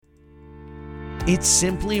It's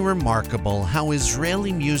simply remarkable how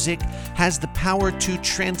Israeli music has the power to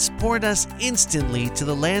transport us instantly to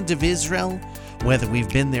the land of Israel, whether we've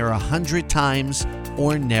been there 100 times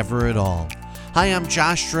or never at all. Hi, I'm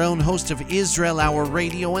Josh Drone, host of Israel Hour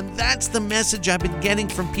Radio, and that's the message I've been getting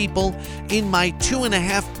from people in my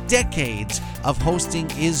 2.5 decades of hosting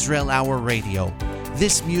Israel Hour Radio.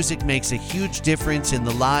 This music makes a huge difference in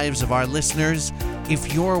the lives of our listeners.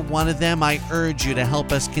 If you're one of them, I urge you to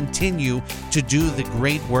help us continue to do the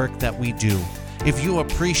great work that we do. If you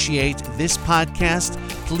appreciate this podcast,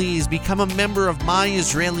 please become a member of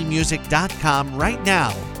myisraelimusic.com right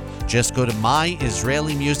now. Just go to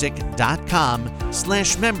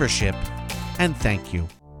myisraelimusic.com/membership, and thank you.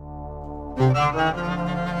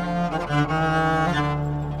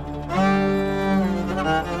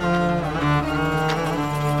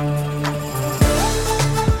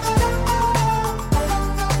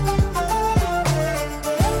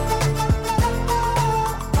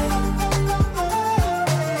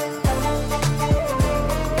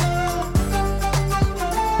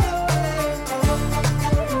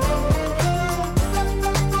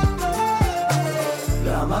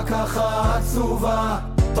 ככה עצובה,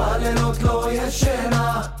 בלילות לא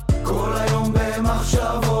ישנה, כל היום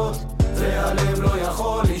במחשבות, והלב לא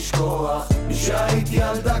יכול לשכוח. כשהיית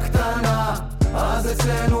ילדה קטנה, אז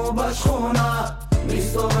אצלנו בשכונה,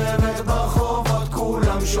 מסתובבת ברחובות,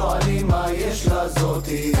 כולם שואלים מה יש לה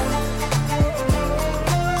זאתי.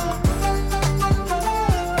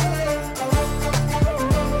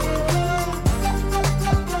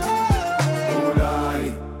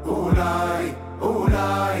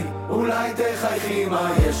 אולי תחייכי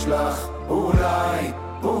מה יש לך, אולי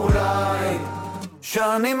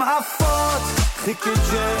שנים עפות, חיכית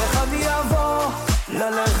שאחד יבוא,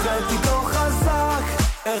 ללכת איתו חזק,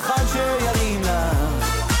 אחד שירים לך.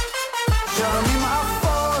 שנים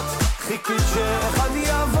עפות, חיכית שאחד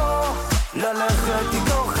יבוא, ללכת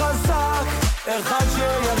איתו חזק, אחד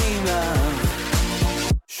שירים לך.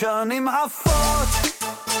 שנים עפות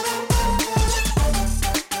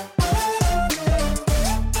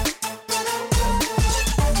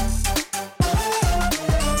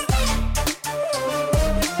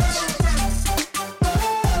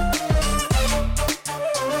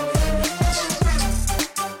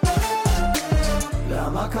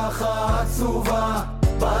ככה עצובה,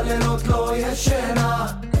 בלילות לא ישנה,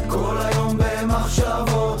 כל היום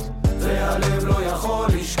במחשבות, והלב לא יכול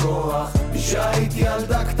לשכוח. כשהיית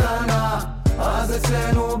ילדה קטנה, אז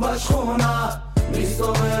אצלנו בשכונה,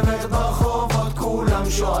 מסתובבת ברחובות, כולם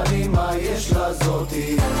שואלים מה יש לה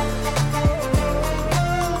זאתי.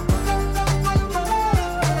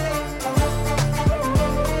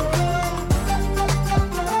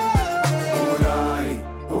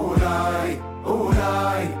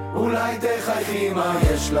 אולי תחייכי מה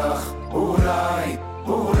יש לך, אולי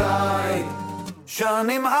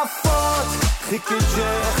שנים עפות, חיכית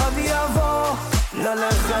שאחד יבוא,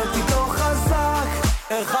 ללכת איתו חזק,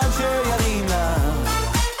 אחד שירים לך.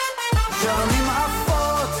 שנים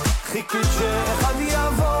עפות, חיכית שאחד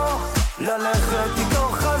יבוא, ללכת איתו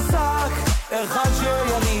חזק, אחד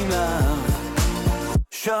שירים לך.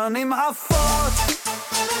 שנים עפות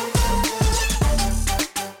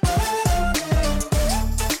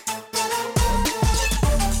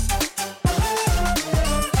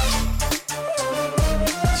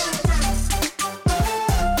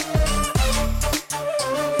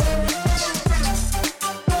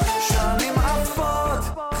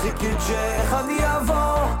שאחד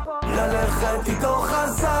יבוא, ללכת איתו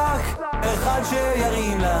חזק, אחד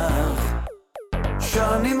שירים לך.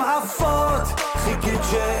 שנים עפות, חיכית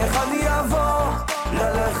שאחד יבוא,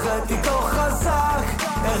 ללכת איתו חזק,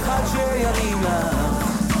 אחד שירים לך.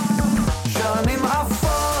 שנים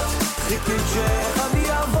עפות, חיכית שאחד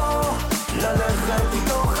יבוא, ללכת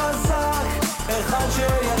איתו חזק, אחד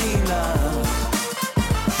שירים לך.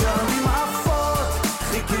 שנים עפות,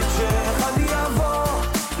 חיכית שאחד יבוא,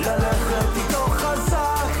 ללכת איתו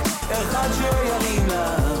חזק, אחד שירים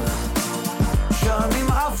לך.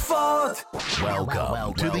 שנים עפות.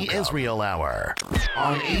 Welcome to the Israel Hour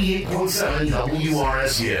on 88.7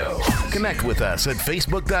 WRSU. Connect with us at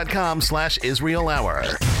facebook.com/Israel Hour.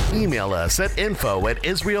 Email us at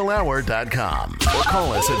info@israelhour.com or call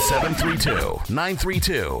us at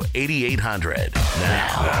 732-932-8800.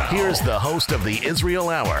 Now, here's the host of the Israel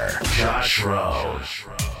Hour, Josh Rowe.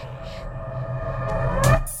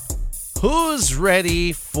 Who's ready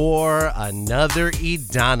for another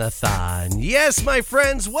Idanathon? Yes, my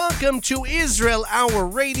friends, welcome to Israel Hour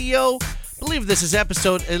Radio, believe this is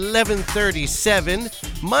episode 1137.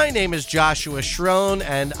 My name is Joshua Schroen,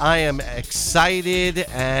 and I am excited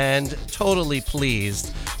and totally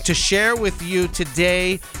pleased to share with you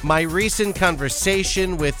today my recent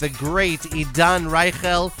conversation with the great Idan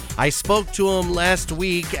Reichel. I spoke to him last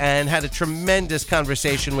week and had a tremendous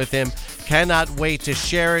conversation with him. Cannot wait to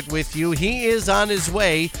share it with you. He is on his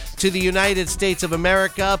way to the United States of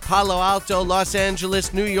America, Palo Alto, Los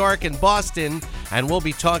Angeles, New York, and Boston, and we'll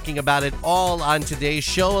be talking about it all on today's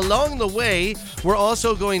show. Along the way, we're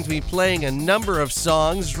also going to be playing a number of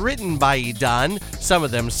songs written by Idan, some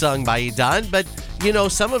of them sung by Idan, but you know,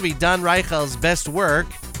 some of Idan Reichel's best work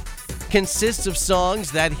consists of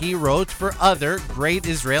songs that he wrote for other great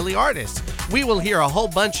Israeli artists. We will hear a whole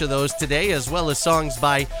bunch of those today, as well as songs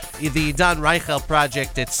by the Idan Reichel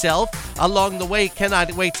project itself. Along the way,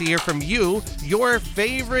 cannot wait to hear from you, your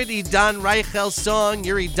favorite Idan Reichel song,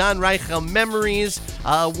 your Idan Reichel memories,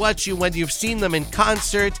 when you've seen them in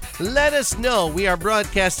concert. Let us know. We are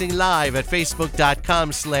broadcasting live at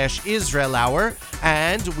facebook.com/Israel Hour,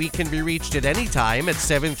 and we can be reached at any time at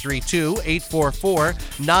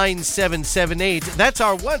 732-844-9778. That's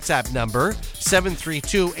our WhatsApp number,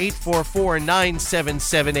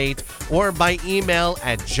 732-844-9778, or by email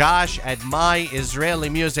at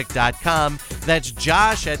josh@myisraelimusic.com. That's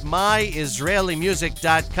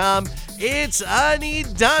josh@myisraelimusic.com. It's an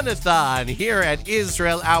Idanathon here at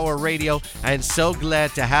Israel Hour Radio, and so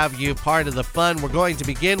glad to have you part of the fun. We're going to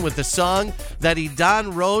begin with the song that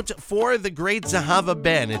Idan wrote for the great Zahava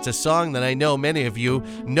Ben. It's a song that I know many of you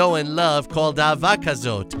know and love, called Ahava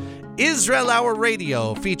Kazot. Israel Hour Radio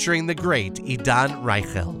featuring the great Idan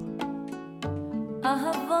Reichel.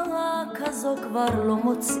 אהבה כזו כבר לא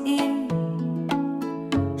מוצאים,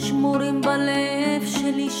 שמורים בלב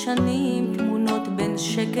שלי שנים, תמונות בין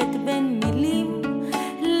שקט בין מילים,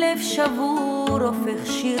 לב שבור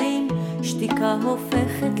הופך שירים, שתיקה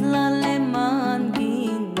הופכת לה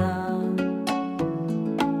למנגינה.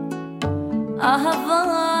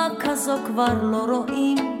 אהבה כזו כבר לא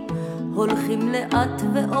רואים, הולכים לאט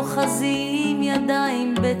ואוחזים,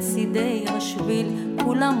 ידיים בצידי השביל,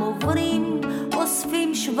 כולם עוברים,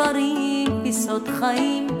 אוספים שברים, פיסות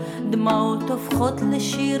חיים, דמעות הופכות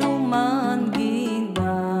לשיר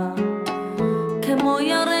ומנגינה. כמו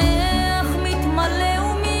ירח מתמלא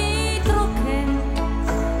ומתרוקן,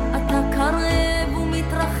 אתה קרב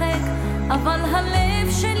ומתרחק, אבל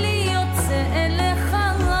הלב שלי יוצא אליך,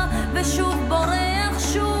 ושוב בורח,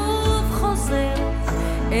 שוב חוזר.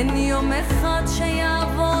 אין יום אחד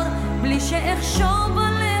שיעבור בלי שאחשוב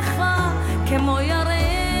עליך, כמו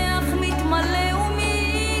ירח מתמלא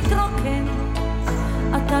ומתרוקן,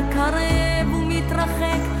 אתה קרב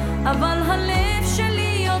ומתרחק, אבל הלב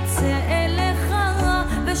שלי יוצא אליך,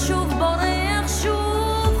 ושוב בורח,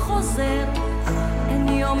 שוב חוזר. אין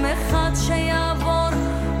יום אחד שיעבור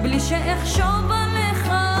בלי שאחשוב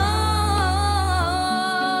עליך.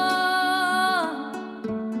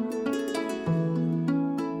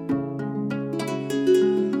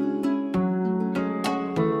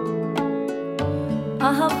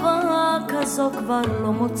 אהבה כזו כבר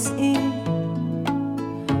לא מוצאים,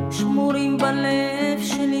 שמורים בלב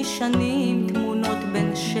שלי שנים, תמונות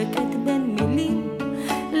בין שקט בין מילים,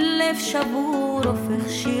 לב שבור הופך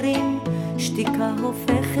שירים, שתיקה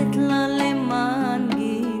הופכת לה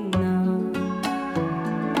למנגינה.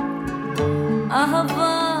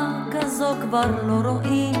 אהבה כזו כבר לא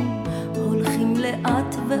רואים, הולכים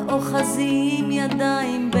לאט ואוחזים,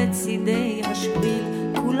 ידיים בצידי השביל,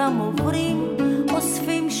 כולם עוברים,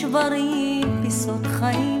 אוספים שברים, פיסות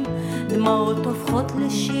חיים, דמעות הופכות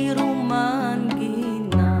לשיר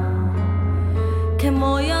ומנגינה.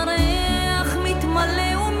 כמו ירח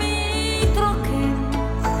מתמלא ומתרוקן,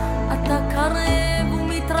 אתה קרב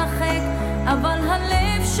ומתרחק, אבל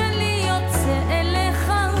הלב שלי יוצא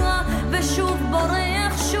אליך, ושוב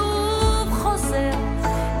בורח, שוב חוזר.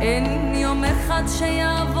 אין יום אחד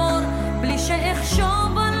שיעבור בלי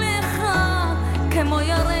שאחשוב עליך, כמו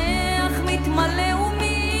ירח מתמלא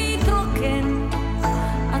ומתרוקן,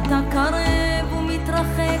 אתה קרב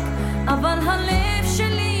ומתרחק, אבל הלב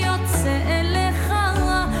שלי יוצא אליך,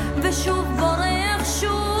 ושוב בורח,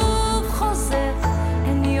 שוב חוזר.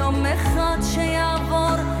 אין יום אחד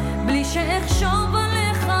שיעבור בלי שאחשוב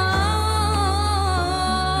עליך.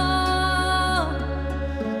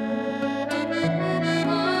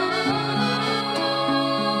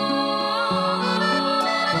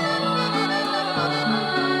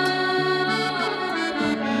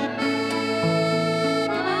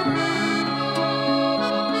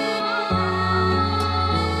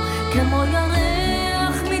 כמו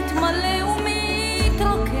ירח מתמלא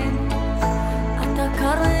ומתרוקן, אתה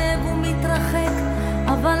קרב ומתרחק,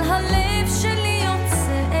 אבל הלב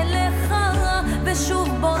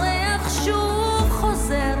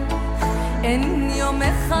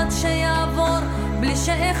אחד שיעבור בלי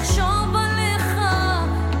שאחשוב עליך,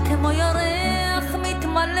 כמו ירח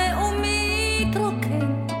מתמלא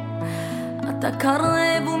ומתרוקן. אתה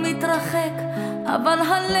קרב ומתרחק, אבל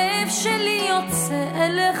הלב שלי יוצא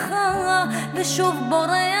אליך, ושוב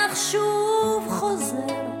בורח, שוב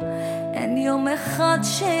חוזר. אין יום אחד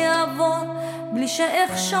שיעבור בלי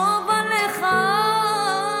שאחשוב עליך.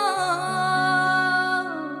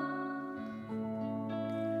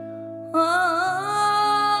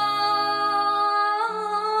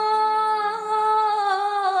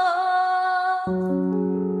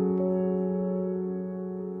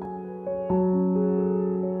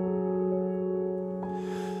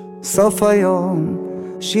 סוף היום,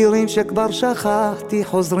 שירים שכבר שכחתי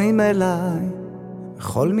חוזרים אליי,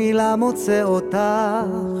 בכל מילה מוצא אותך.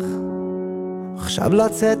 עכשיו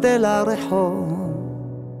לצאת אל הרחוב,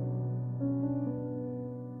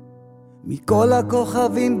 מכל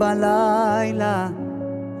הכוכבים בלילה,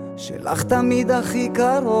 שלך תמיד הכי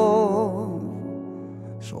קרוב,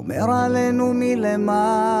 שומר עלינו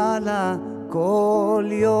מלמעלה, כל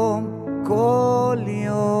יום, כל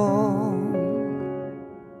יום.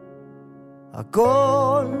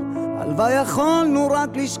 הכל, הלוואי יכולנו רק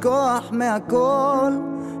לשכוח מהכל,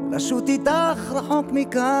 לשוט איתך רחוק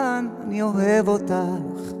מכאן, אני אוהב אותך,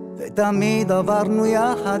 ותמיד עברנו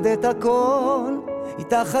יחד את הכל,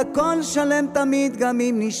 איתך הכל שלם תמיד גם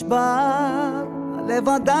אם נשבר, הלב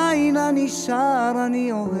עדיין נשאר,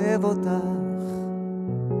 אני אוהב אותך.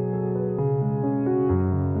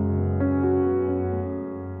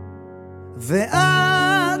 ואת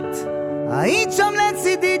היית שם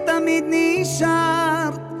לצידי תמיד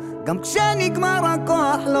נשארת, גם כשנגמר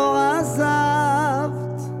הכוח לא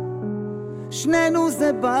עזבת, שנינו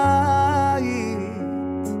זה בית,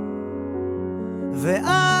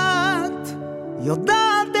 ואת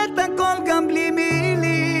יודעת את הכל גם בלי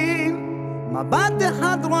מילים, מבט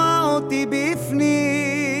אחד רואה אותי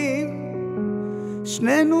בפנים,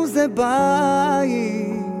 שנינו זה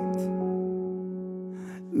בית.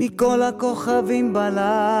 מכל הכוכבים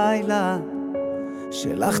בלילה,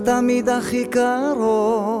 שלך תמיד הכי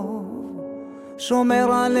קרוב,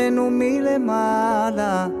 שומר עלינו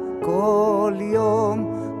מלמעלה, כל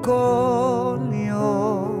יום, כל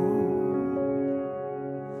יום.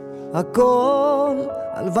 הכל,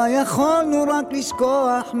 הלוואי יכולנו רק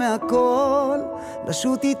לשכוח מהכל,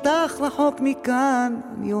 לשוט איתך רחוק מכאן,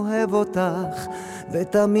 אני אוהב אותך,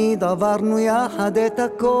 ותמיד עברנו יחד את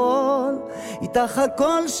הכל, איתך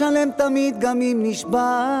הכל שלם תמיד גם אם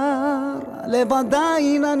נשבר, הלב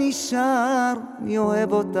עדיין נשאר, אני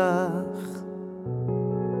אוהב אותך.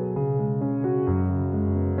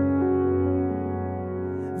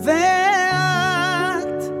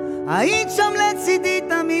 ואת היית שם לצידי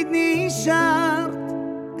תמיד נשארת,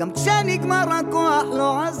 גם כשנגמר הכוח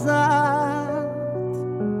לא עזרת,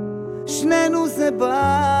 שנינו זה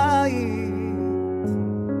בית,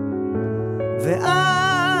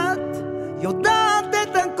 ואת יודעת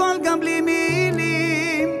את הכל גם בלי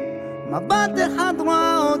מילים, מבט אחד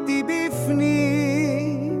רואה אותי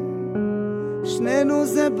בפנים, שנינו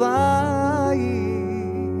זה בית.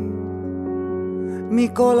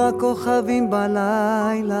 מכל הכוכבים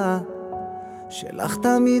בלילה, שלך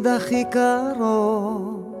תמיד הכי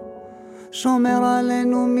קרוב, שומר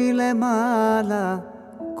עלינו מלמעלה,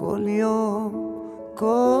 כל יום,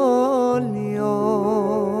 כל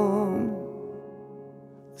יום.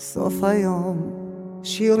 סוף היום,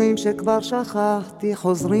 שירים שכבר שכחתי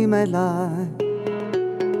חוזרים אליי.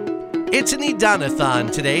 It's an Idanathon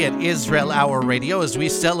today at Israel Hour Radio as we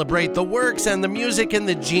celebrate the works and the music and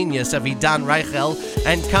the genius of Idan Reichel.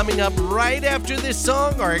 And coming up right after this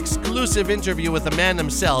song, our exclusive interview with the man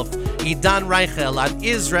himself, Idan Reichel, on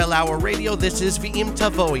Israel Hour Radio. This is V'im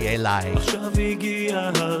Tavoi Elai. עכשיו הגיע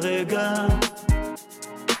הרגע,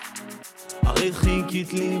 הרי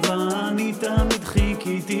חיכית לי ואני תמיד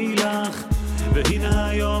חיכיתי לך, והנה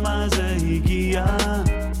היום הזה הגיע,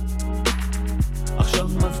 עכשיו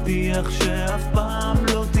מבטיח שאף פעם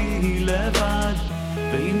לא תהי לבד,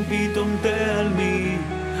 ואם פתאום תעלמי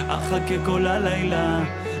אחכה כל הלילה,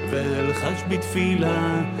 ואלחש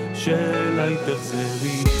בתפילה שאליי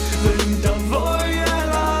תחזרי, ואם תבואי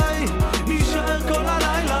אליי נשאר כל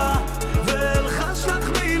הלילה, ואלחש לך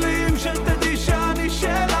מילים שתדעי שאני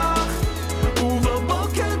שלך,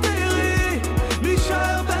 ובבוקר תראי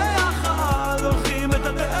נשאר ביחד, הולכים את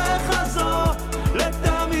הדרך הזו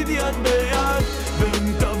לתמיד יד ביד,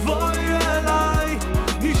 ואם תבואי אליי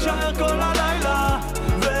נשאר כל הלילה,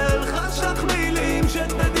 ואלחש לך מילים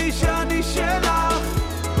שתדעי שאני שלך,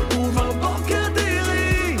 ובבוקר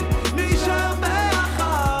תראי נשאר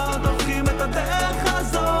ביחד, הולכים את הדרך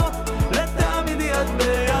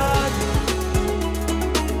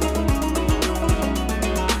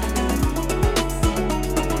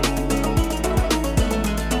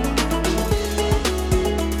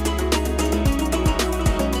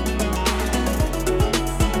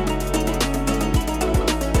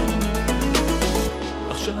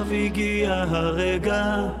הגיע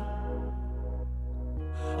הרגע.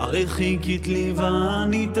 הרי חיכית לי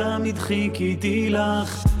ואני תמיד חיכיתי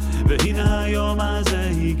לך, והנה היום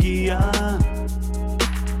הזה הגיע.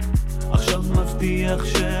 עכשיו מבטיח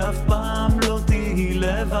שאף פעם לא תהי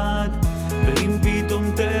לבד, ואם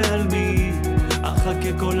פתאום תעלמי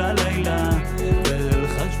אחכה כל הלילה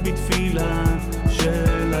ואלחש בתפילה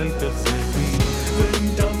שאליי תחזרי. ואם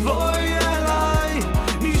תבואי אליי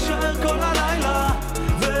נשאר כל הלילה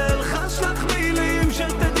ואלחש לך מילים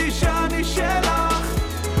שתדעי שאני שלך,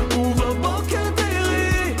 ובבוקר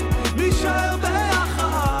תראי נשאר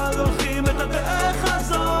ביחד, הולכים את הדרך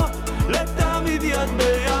הזו לתמיד יד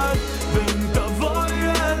ביד. ואם תבואי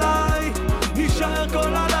אליי נשאר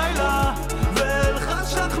כל הלילה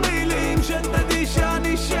ואלחש לך מילים שתדעי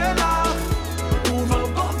שאני שלך,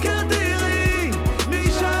 ובבוקר תראי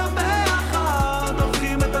נשאר ביחד,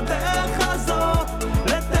 הולכים את הדרך הזו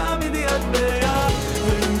לתמיד יד ביד.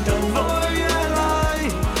 ואם תבואי אליי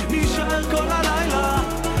נשאר כל הלילה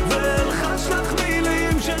ואלחש לך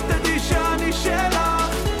מילים שתדעי שאני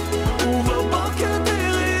שלך, ובבוקר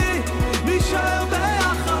תראי נשאר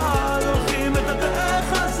ביחד, הולכים את הדרך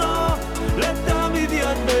הזו לתמיד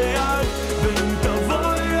יד ביד. ואם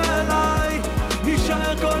תבואי אליי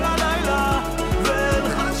נשאר כל הלילה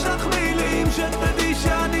ואלחש לך מילים שתדעי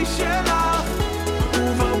שאני שלך,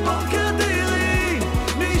 ובבוקר תראי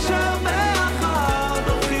נשאר ביחד,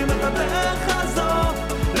 הולכים את הדרך הזו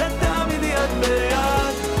לתמיד יד ביד.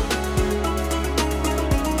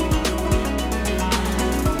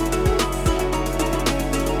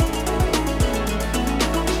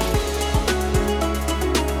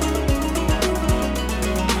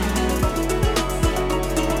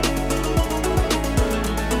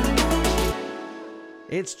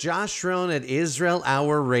 It's Josh Schroen at Israel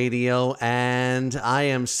Hour Radio, and I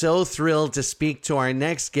am so thrilled to speak to our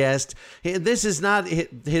next guest. This is not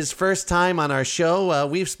his first time on our show.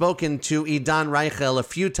 We've spoken to Idan Reichel a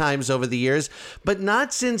few times over the years, but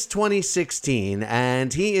not since 2016,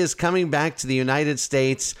 and he is coming back to the United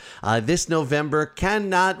States this November.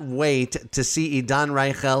 Cannot wait to see Idan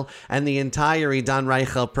Reichel and the entire Idan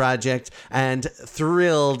Reichel project, and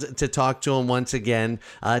thrilled to talk to him once again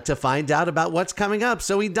to find out about what's coming up.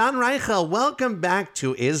 So Idan Reichel, welcome back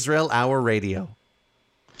to Israel Hour Radio.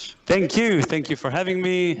 Thank you for having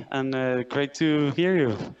me, and great to hear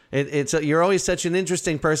you. You're always such an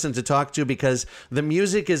interesting person to talk to because the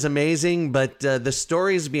music is amazing, but the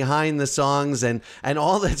stories behind the songs and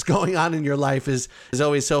all that's going on in your life is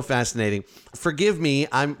always so fascinating. Forgive me,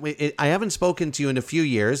 I haven't spoken to you in a few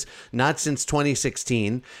years, not since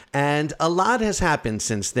 2016, and a lot has happened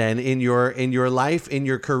since then in your life, in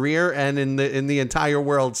your career, and in the entire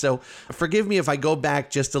world. So forgive me if I go back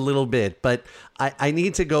just a little bit, but I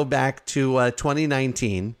need to go back to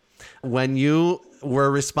 2019 when you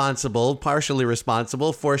were partially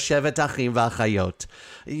responsible for Shevet Achim V'Achayot.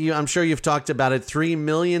 I'm sure you've talked about it 3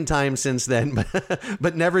 million times since then,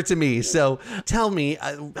 but never to me. So tell me,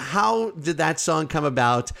 how did that song come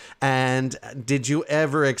about, and did you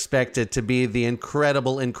ever expect it to be the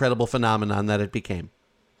incredible phenomenon that it became?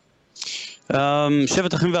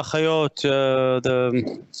 Shevet Achim V'Achayot, the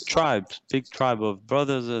big tribe of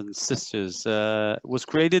brothers and sisters, was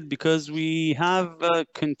created because we have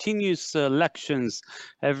continuous elections.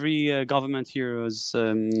 Every government here is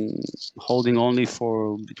holding only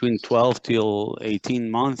for between 12 till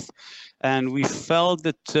 18 months. And we felt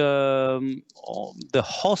that the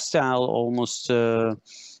hostile almost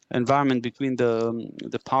environment between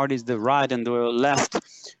the parties, the right and the left,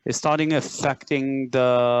 is starting affecting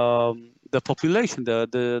the population,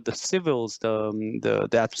 the civils, the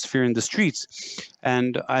atmosphere in the streets.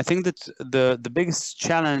 And I think that the biggest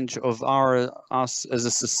challenge of us as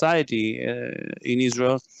a society in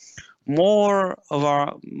Israel, more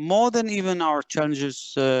than even our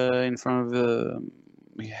challenges in front of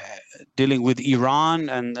dealing with Iran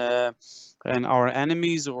and our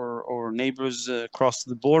enemies or neighbors across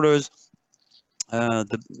the borders,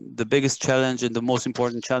 the biggest challenge and the most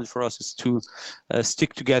important challenge for us is to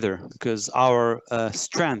stick together, because our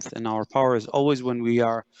strength and our power is always when we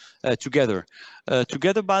are together.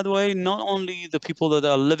 Together, by the way, not only the people that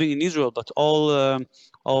are living in Israel, but all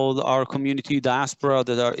our community diaspora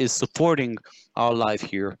that is supporting our life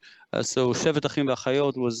here. So Shevet Achim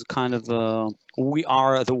V'Achayot was kind of We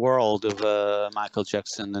Are the World of Michael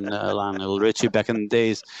Jackson and Lionel Richie back in the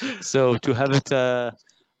days. So to have it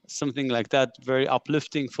something like that, very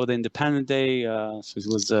uplifting for the Independence Day, so it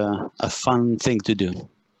was a fun thing to do.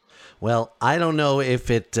 Well, I don't know if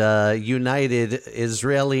it united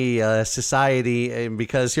Israeli society,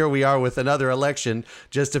 because here we are with another election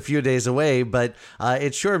just a few days away, but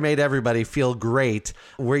it sure made everybody feel great.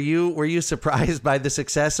 Were you surprised by the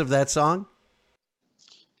success of that song?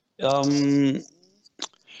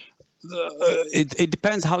 It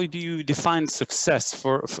depends how do you define success.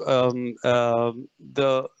 The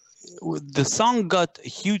song got a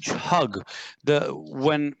huge hug.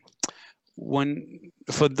 When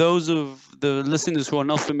for those of the listeners who are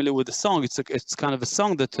not familiar with the song, it's kind of a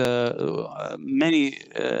song that many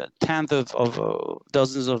tens of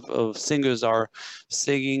dozens of singers are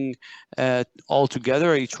singing all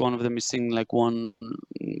together. Each one of them is singing like one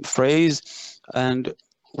phrase, and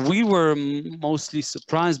we were mostly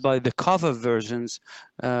surprised by the cover versions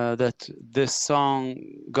that this song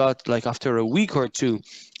got. Like after a week or two,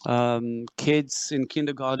 kids in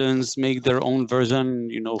kindergartens make their own version,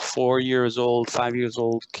 4 years old, 5 years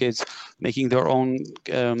old kids making their own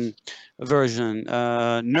version,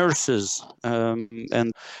 nurses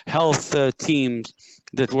and health teams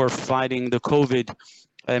that were fighting the COVID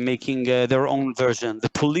making their own version. The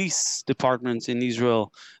police departments in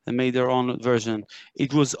Israel made their own version.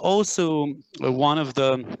 It was also one of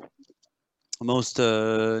the most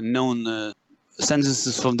known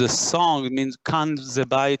sentences from this song. It means "Kan ze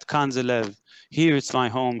bayit, kan ze lev." Here it's my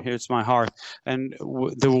home, here it's my heart. And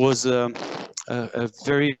there was a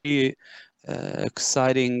very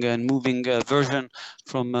exciting and moving version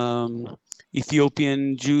from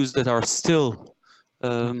Ethiopian Jews that are still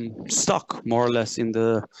stuck more or less in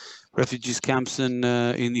the refugees camps in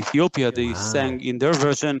Ethiopia. They sang in their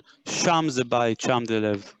version "Sham ze bayit, sham ze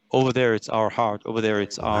lev." Over there it's our heart, over there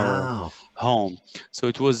it's our home. So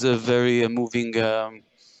it was a very moving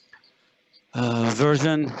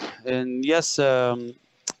version. And yes,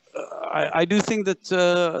 I do think that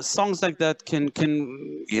songs like that can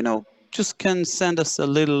just can send us a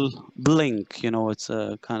little blink. It's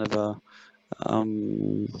a kind of a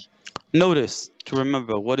notice to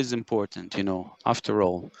remember what is important, after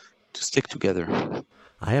all, to stick together.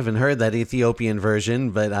 I haven't heard that Ethiopian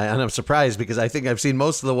version, but I'm surprised because I think I've seen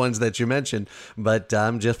most of the ones that you mentioned, but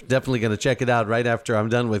I'm just definitely going to check it out right after I'm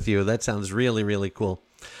done with you. That sounds really, really cool.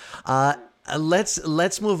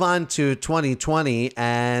 Let's move on to 2020,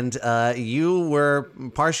 and you were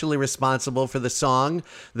partially responsible for the song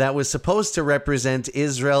that was supposed to represent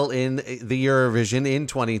Israel in the Eurovision in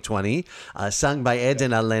 2020, sung by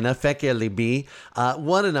Eden Alena, Feker Libi.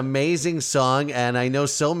 What an amazing song, and I know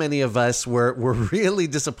so many of us were really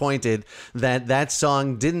disappointed that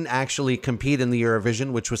song didn't actually compete in the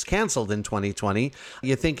Eurovision, which was canceled in 2020.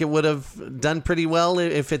 You think it would have done pretty well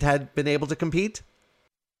if it had been able to compete?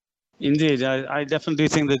 Indeed, I definitely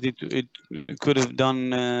think that it could have done.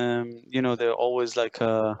 They're always like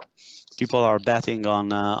people are betting on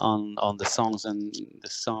the songs, and the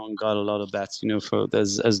song got a lot of bets. For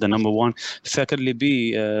as the number one. Feker Libi,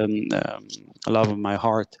 "Love of My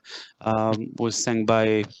Heart," was sang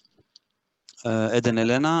by Eden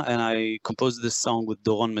Alena, and I composed this song with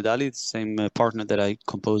Doron Medali, the same partner that I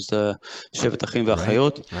composed Shevet Achim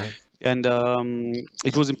V'Achayot. Right. And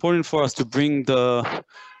it was important for us to bring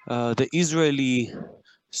the Israeli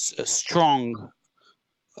strong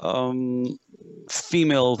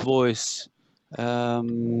female voice,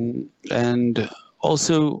 and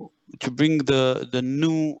also to bring the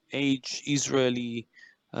new age Israeli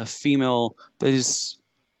female that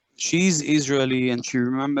she's Israeli and she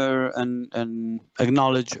remember and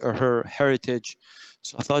acknowledge her heritage.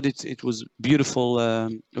 So I thought it was beautiful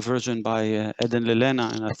version by Eden Alena,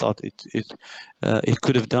 and I thought it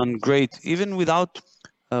could have done great even without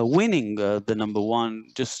winning the number one,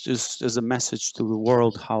 just as a message to the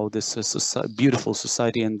world how this is a beautiful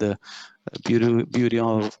society and the beauty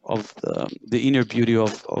of the inner beauty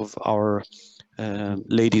of our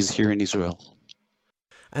ladies here in Israel.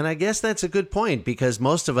 And I guess that's a good point, because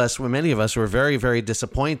many of us were very, very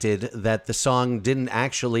disappointed that the song didn't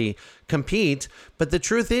actually compete. But the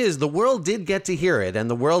truth is, the world did get to hear it, and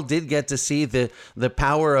the world did get to see the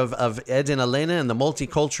power of Eden Alena and the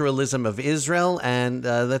multiculturalism of Israel. And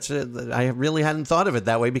I really hadn't thought of it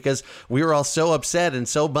that way, because we were all so upset and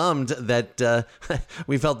so bummed that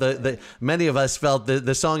we felt many of us felt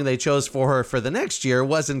the song they chose for her for the next year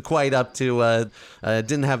wasn't quite up to,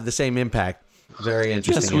 didn't have the same impact. Very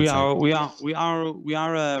interesting. Yes, we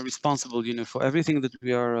are responsible, for everything that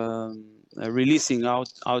we are releasing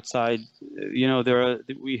outside. We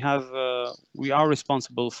are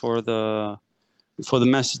responsible for the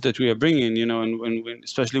message that we are bringing. And when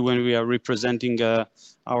especially when we are representing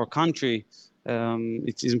our country,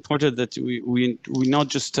 it is important that we not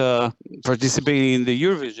just participating in the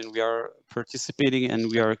Eurovision, we are participating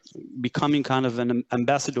and we are becoming kind of an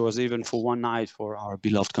ambassadors even for one night for our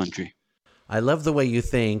beloved country. I love the way you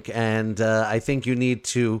think, and I think you need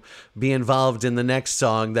to be involved in the next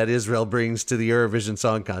song that Israel brings to the Eurovision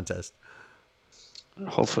Song Contest.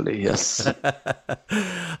 Hopefully, yes.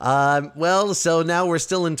 Well, so now we're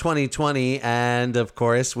still in 2020, and of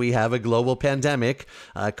course we have a global pandemic.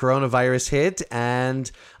 Coronavirus hit, and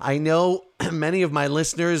I know many of my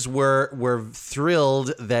listeners were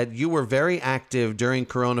thrilled that you were very active during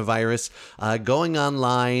coronavirus, going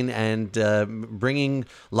online and bringing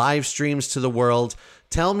live streams to the world.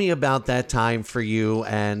 Tell me about that time for you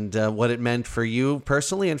and what it meant for you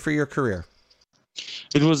personally and for your career.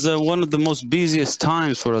 It was one of the most busiest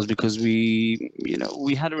times for us because we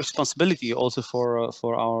had a responsibility also for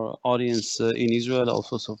our audience in Israel,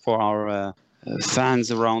 also for our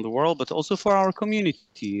fans around the world, but also for our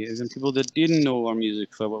community and people that didn't know our music.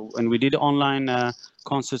 And we did online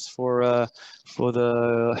concerts for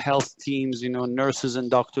the health teams, nurses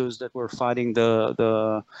and doctors that were fighting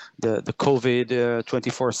the COVID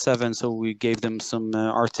 24/7. So we gave them some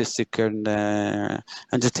artistic and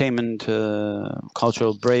entertainment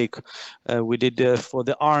cultural break. We did for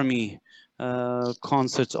the army.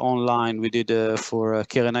 Concerts online. We did for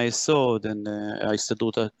Keren HaYesod and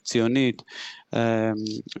ההסתדרות הציונית.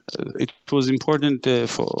 It was important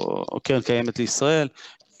for קרן קיימת לישראל.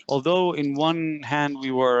 Although in one hand we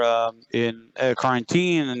were in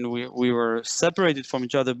quarantine and we were separated from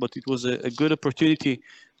each other, but it was a good opportunity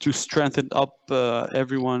to strengthen up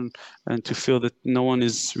everyone and to feel that no one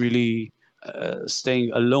is really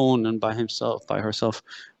staying alone and by herself,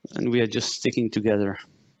 and we are just sticking together.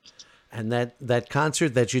 And that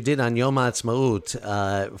concert that you did on Yom HaAtzmaut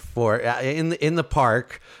for in the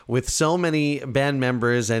park with so many band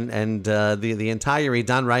members and the entire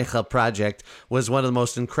Idan Reichel project was one of the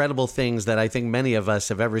most incredible things that I think many of us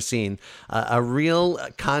have ever seen. A real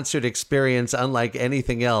concert experience unlike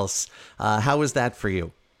anything else. How was that for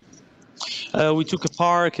you? We took a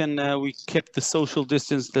park and we kept the social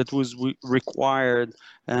distance that was required,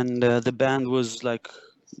 and the band was like.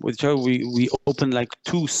 With her, we opened like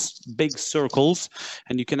two big circles,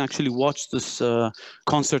 and you can actually watch this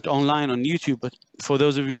concert online on YouTube. But for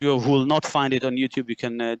those of you who will not find it on YouTube, you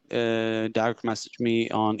can direct message me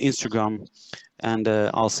on Instagram, and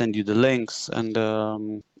I'll send you the links. And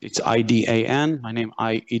it's IDAN. My name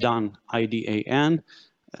Idan, IDAN,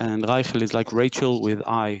 and Reichel is like Rachel with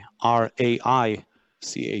I, RAICHEL.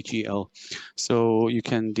 So you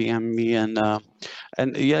can DM me and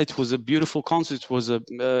yeah, it was a beautiful concert. It was a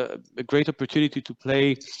great opportunity to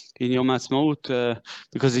play in Yom HaAtzmaut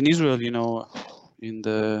because in Israel, in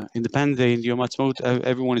the Independence Day in Yom HaAtzmaut,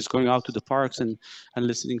 everyone is going out to the parks and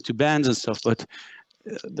listening to bands and stuff. But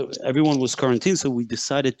everyone was quarantined, so we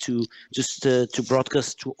decided to just to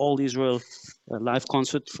broadcast to all Israel a live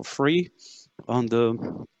concert for free on the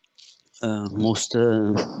most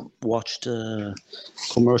watched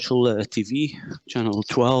commercial TV, channel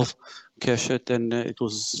 12, Keshet, and it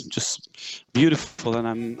was just beautiful. And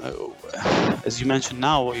I'm, as you mentioned,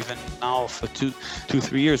 even now for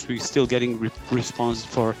 2-3 years, we're still getting response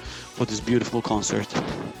for this beautiful concert.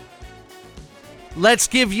 Let's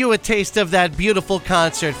give you a taste of that beautiful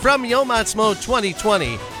concert from Yom HaAtzmaut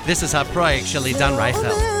 2020. This is HaProyekt של עידן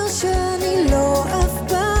רייכל.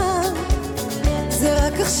 זה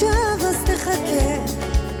רק עכשיו אז תחכה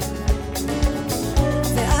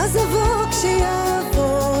ואז אבוא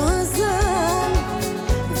כשיעבור הזמן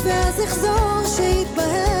ואז יחזור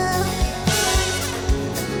שיתבהר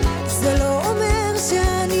זה לא אומר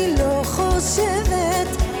שאני לא חושבת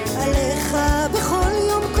עליך בכל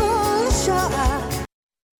יום כל שעה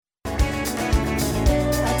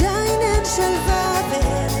עדיין אין שלווה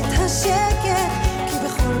ואין את השקט כי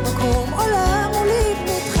בכל מקום עולם מולי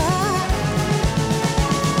בנתך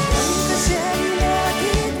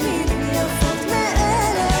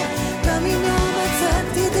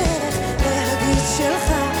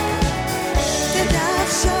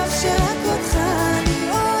שרק אותך אני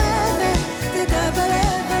אוהבת תדע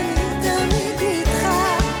בלב אני תמיד איתך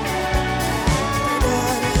תדע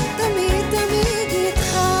אני תמיד תמיד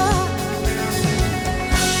איתך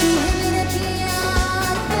Tu hai mere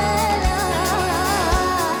pyar pehla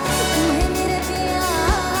Tu hai mere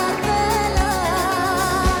pyar pehla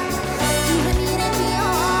Tu hai mere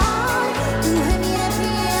pyar Tu hai mere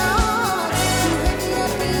pyar Tu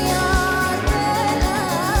hai mere pyar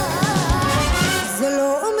זה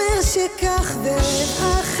לא שכך ואין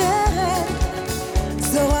אחרת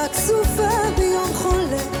זו רק סופה ביום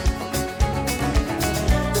חולה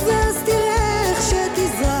ואז תראה איך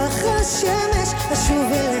שתזרח השמש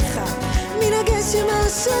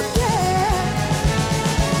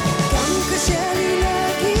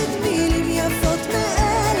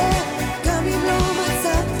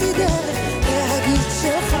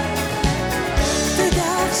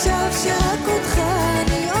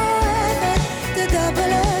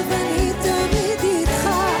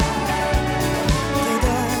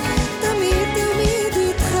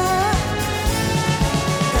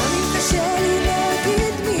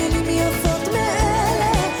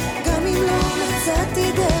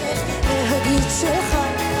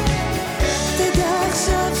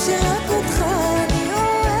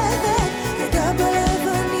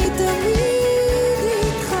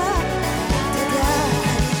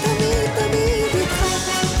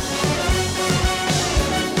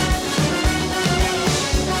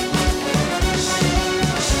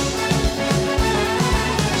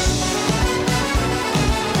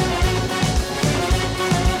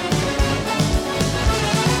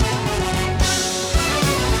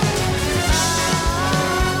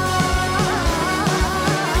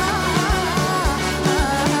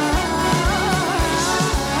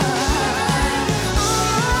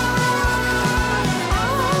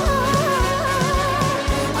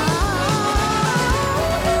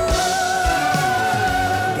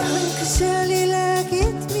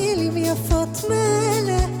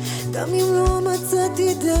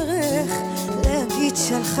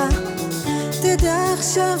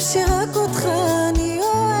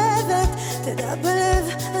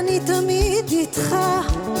אני תמיד איתך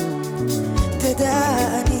תדע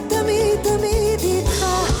אני תמיד תמיד איתך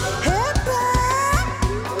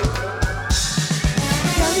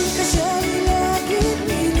גם אם קשה לי להגיד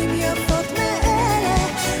מילים יפות מאלה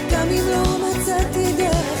גם אם לא מצאתי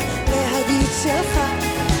דרך להגיד שלך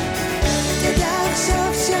תדע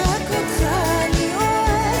עכשיו שרק אותך אני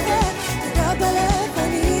אוהבת תדע בלב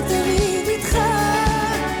אני תמיד איתך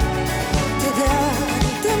תדע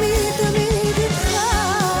אני תמיד תמיד איתך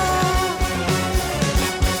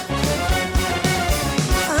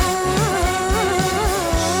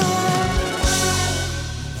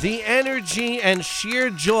The energy and sheer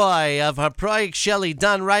joy of Haproik Shelley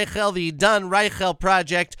Don Reichel, the Don Reichel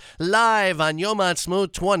Project, live on Yom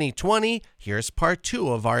Ha'atzmaut 2020. Here's part 2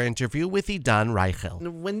 of our interview with Don Reichel.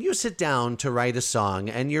 When you sit down to write a song,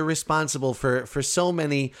 and you're responsible for so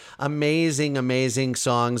many amazing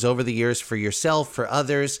songs over the years for yourself, for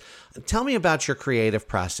others, tell me about your creative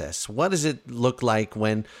process. What does it look like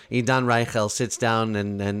when Don Reichel sits down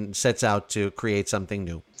and sets out to create something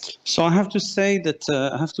new? So I have to say that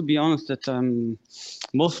I have to be honest that I'm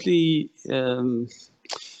mostly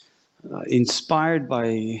inspired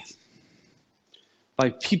by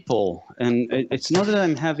people, and it's not that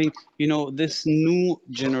I'm having, this new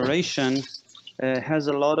generation has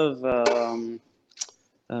a lot of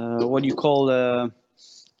what you call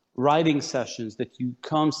writing sessions that you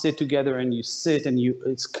come sit together and you sit and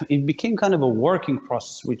it became kind of a working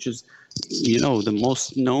process, which is the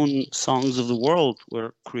most known songs of the world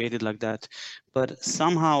were created like that. But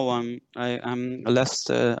somehow I'm less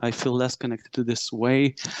I feel less connected to this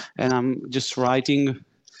way, and I'm just writing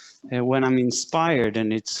when I'm inspired,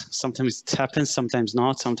 and sometimes it happens, sometimes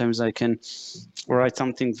not. Sometimes I can write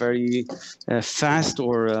something very fast,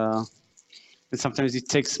 and sometimes it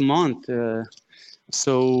takes a month.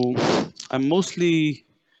 So I'm mostly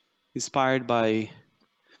inspired by,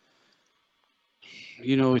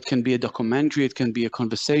 it can be a documentary, it can be a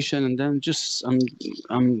conversation, and then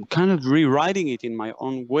I'm kind of rewriting it in my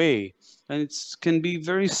own way. And it can be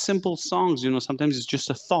very simple songs, sometimes it's just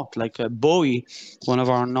a thought, like Bowie, one of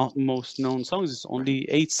our not most known songs, it's only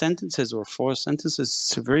 8 sentences or 4 sentences.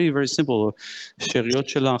 It's very, very simple. She'riyot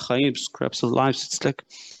shel ha'chaim, scraps of lives.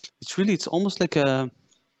 It's almost like a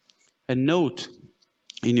note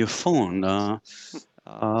in your phone,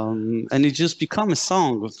 and it just becomes a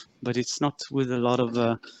song, but it's not with a lot of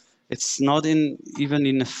it's not even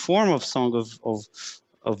in a form of song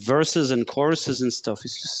of verses and choruses and stuff.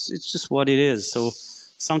 It's just what it is. So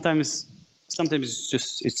sometimes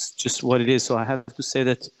it's just what it is. So I have to say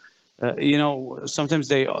that sometimes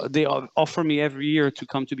they offer me every year to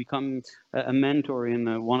come to become a mentor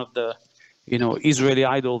in one of the Israeli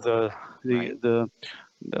Idol,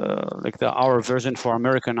 our version for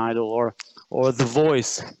American Idol or The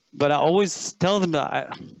Voice. But I always tell them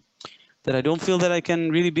that I don't feel that I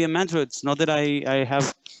can really be a mentor. It's not that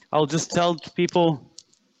I'll just tell people,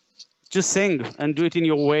 just sing and do it in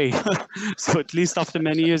your way. So at least after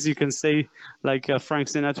many years you can say, like Frank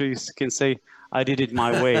Sinatra, you can say, I did it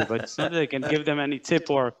my way. But it's not that I can give them any tip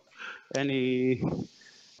or any,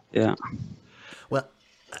 yeah. Well,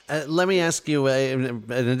 let me ask you, in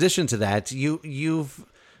addition to that, you've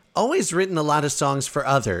always written a lot of songs for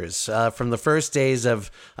others, from the first days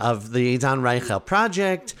of the Don Reichel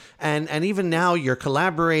Project, and even now you're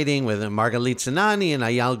collaborating with Margalit Zinani and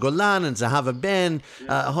Ayal Golan and Zahava Ben,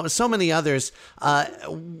 so many others.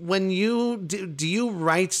 When do you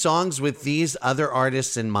write songs with these other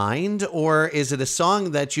artists in mind, or is it a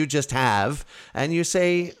song that you just have and you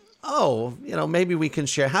say, maybe we can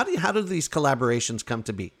share? How do these collaborations come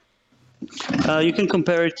to be? You can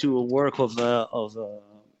compare it to a work of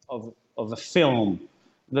a film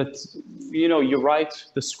that, you write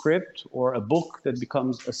the script, or a book that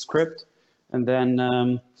becomes a script, and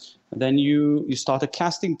then you start a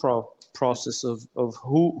casting process of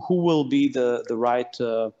who will be the right,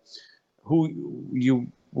 who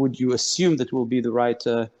you assume that will be the right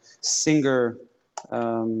singer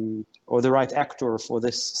or the right actor for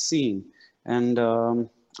this scene. And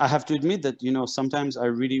I have to admit that, sometimes I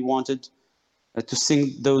really wanted to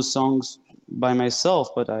sing those songs by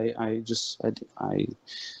myself, but I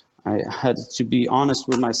had to be honest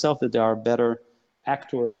with myself that there are better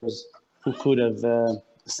actors who could have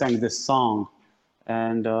sang this song.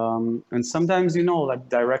 And sometimes, like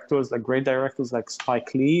directors, like great directors like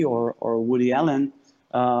Spike Lee or Woody Allen,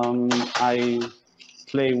 I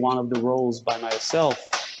play one of the roles by myself,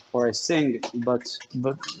 or I sing, but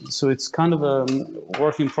so it's kind of a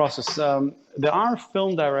working process. There are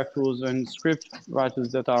film directors and script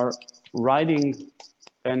writers that are writing,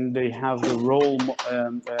 and they have the role,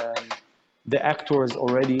 the actors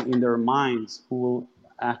already in their minds, who will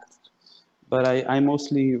act. But I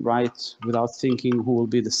mostly write without thinking who will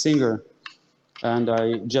be the singer, and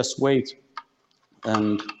I just wait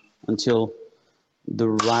until the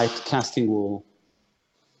right casting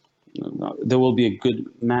there will be a good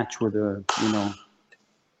match with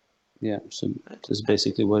so that's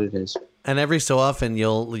basically what it is. And every so often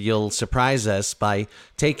you'll surprise us by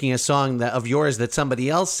taking a song of yours that somebody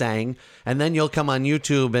else sang, and then you'll come on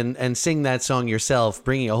YouTube and sing that song yourself,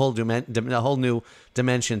 bringing a whole new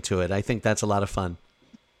dimension to it. I think that's a lot of fun.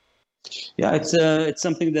 Yeah, it's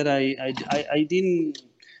something that I didn't.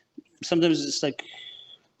 Sometimes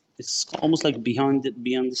it's almost like beyond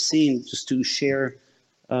the scene, just to share.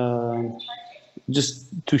 Just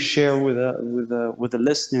to share with the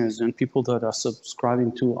listeners and people that are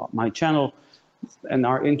subscribing to my channel and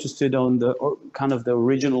are interested on the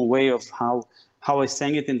original way of how I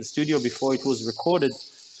sang it in the studio before it was recorded.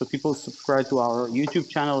 So people subscribe to our YouTube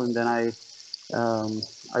channel, and then I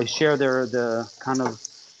share the kind of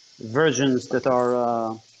versions that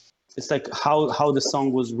are it's like how the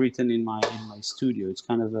song was written in my studio. It's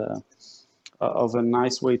kind of a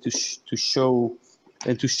nice way to show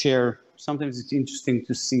and to share. Sometimes it's interesting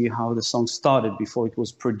to see how the song started before it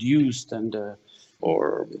was produced and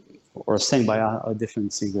or sang by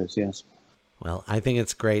different singers. Yes. Well, I think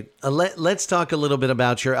it's great. Let's talk a little bit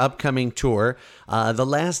about your upcoming tour. The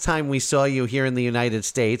last time we saw you here in the United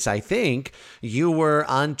States, I think you were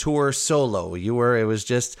on tour solo. It was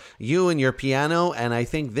just you and your piano, and I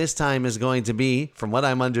think this time is going to be, from what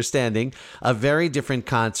I'm understanding, a very different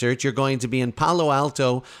concert. You're going to be in Palo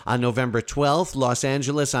Alto on November 12th, Los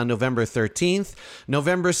Angeles on November 13th,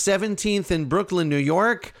 November 17th in Brooklyn, New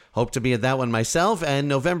York. Hope to be at that one myself. And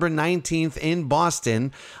November 19th in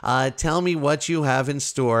Boston. Tell me what you have in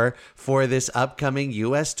store for this upcoming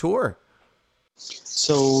U.S. tour.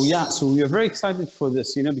 So we are very excited for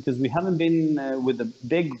this, because we haven't been with a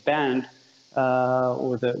big band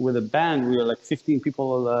with a band. We are like 15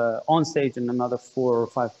 people on stage and another 4 or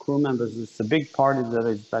 5 crew members. It's a big party that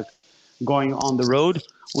is like going on the road.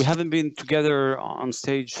 We haven't been together on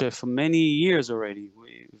stage for many years already.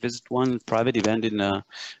 We visited one private event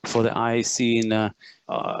for the IAC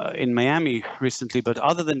in Miami recently, but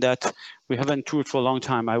other than that, we haven't toured for a long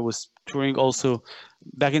time. I was touring also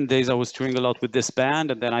back in the days. I was touring a lot with this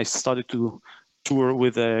band, and then I started to tour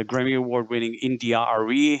with a Grammy Award-winning India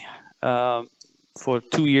RE for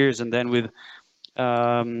 2 years, and then with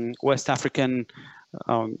West African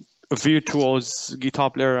virtuoso guitar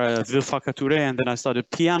player Vilfaka Touré, and then I started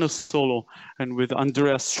piano solo and with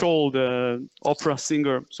Andreas Scholl, the opera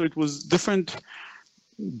singer. So it was different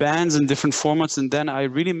bands and different formats, and then I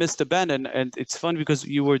really missed the band. And it's fun because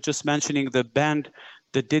you were just mentioning the band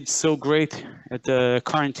that did so great at the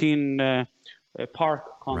Quarantine Park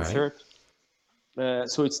concert. Right.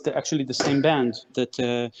 So it's actually the same band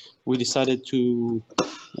that we decided to.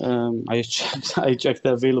 I checked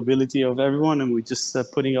the availability of everyone, and we just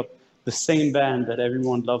putting up the same band that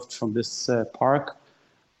everyone loved from this park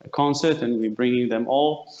concert, and we're bringing them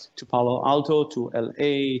all to Palo Alto, to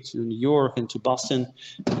LA, to New York, and to Boston.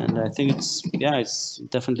 And I think it's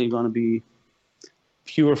definitely going to be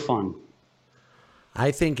pure fun.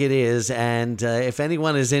 I think it is, and if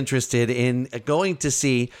anyone is interested in going to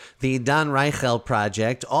see the Don Reichel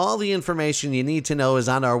project, all the information you need to know is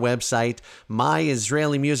on our website,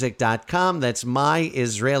 myisraelimusic.com. That's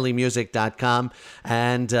myisraelimusic.com,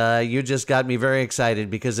 and you just got me very excited,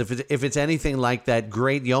 because if it's anything like that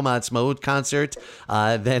great Yom HaAtzmaut concert,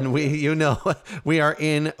 then we are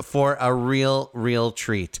in for a real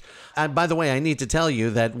treat. And by the way, I need to tell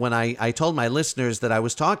you that when I told my listeners that I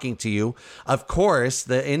was talking to you, of course,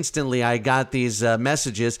 instantly I got these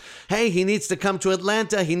messages. Hey, he needs to come to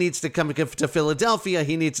Atlanta. He needs to come to Philadelphia.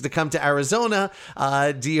 He needs to come to Arizona.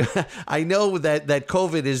 I know that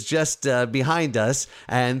COVID is just behind us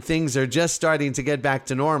and things are just starting to get back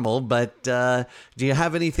to normal. But do you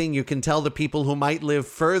have anything you can tell the people who might live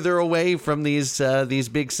further away from these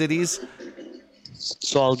big cities?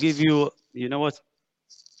 So I'll give you,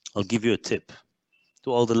 I'll give you a tip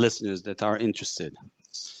to all the listeners that are interested.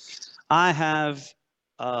 I have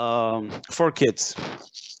 4 kids.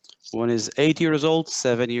 One is 8 years old,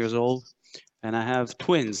 7 years old, and I have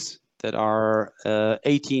twins that are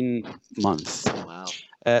 18 months. Wow.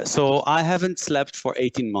 So I haven't slept for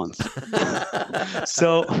 18 months.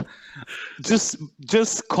 So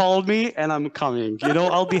just call me and I'm coming.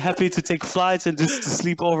 I'll be happy to take flights and just to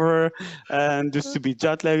sleep over and just to be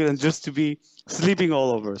jet lagged and just to be sleeping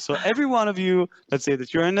all over. So every one of you, let's say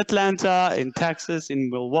that you're in Atlanta, in Texas,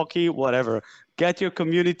 in Milwaukee, whatever, get your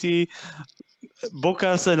community, book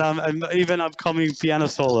us, and I'm coming piano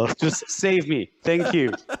solo. Just save me. Thank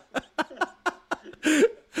you.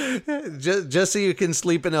 just so you can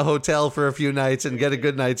sleep in a hotel for a few nights and get a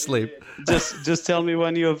good night's sleep. Just tell me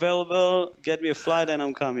when you're available. Get me a flight, and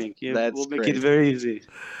I'm coming. We'll make it very easy.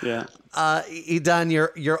 Yeah. Idan,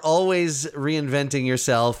 you're always reinventing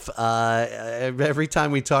yourself. Every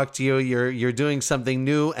time we talk to you, you're doing something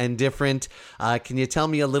new and different. Can you tell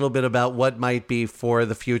me a little bit about what might be for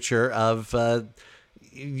the future of Idan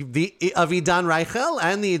Reichel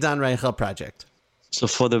and the Idan Reichel project? So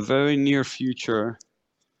for the very near future,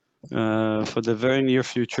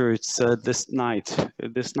 it's this night.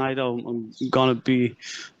 This night I'm gonna be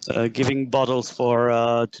giving bottles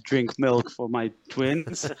to drink milk for my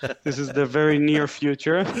twins. This is the very near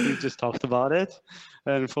future. We just talked about it.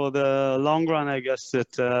 And for the long run, I guess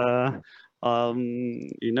that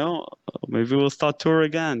maybe we'll start tour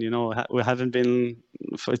again. We haven't been.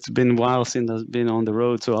 It's been a while since I've been on the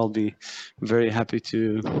road, so I'll be very happy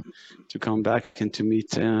to come back and to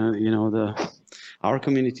meet our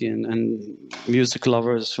community and music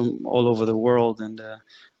lovers from all over the world, and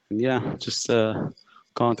just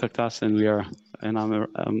contact us, and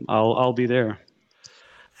I'll be there.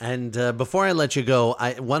 And before I let you go,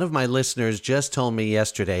 one of my listeners just told me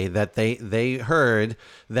yesterday that they heard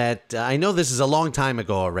that I know this is a long time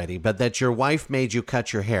ago already, but that your wife made you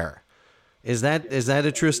cut your hair. Is that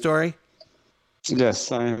a true story?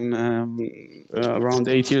 Yes, I'm around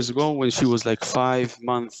 8 years ago when she was like 5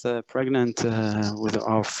 months pregnant with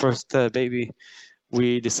our first baby.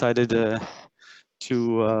 We decided to,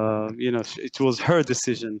 it was her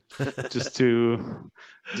decision just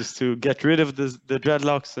to get rid of the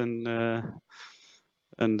dreadlocks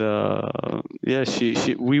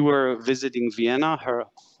we were visiting Vienna, her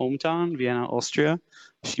hometown, Vienna, Austria.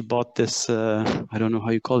 She bought this, I don't know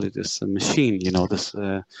how you call it, this machine, this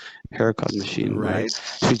haircut machine, right?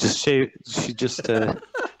 She just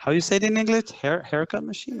how do you say it in English? Haircut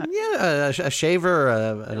machine? Yeah, a shaver,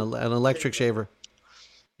 an electric shaver.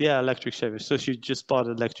 Yeah, electric shaver. So she just bought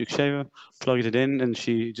an electric shaver, plugged it in, and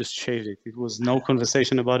she just shaved it. It was no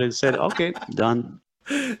conversation about it. Said, okay, done.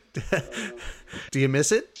 Do you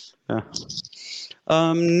miss it? Yeah.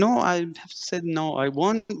 No, I have to say no.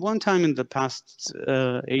 One time in the past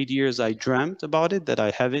 8 years, I dreamt about it, that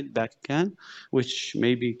I have it back again, which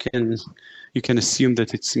maybe you can assume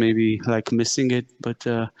that it's maybe like missing it. But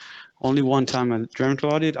only one time I dreamt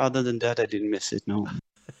about it. Other than that, I didn't miss it. No.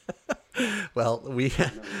 Well,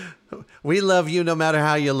 we love you no matter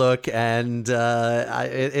how you look, and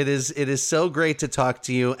it is so great to talk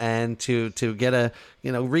to you and to get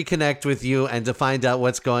reconnect with you and to find out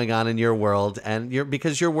what's going on in your world, and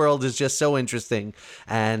because your world is just so interesting,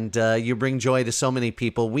 and you bring joy to so many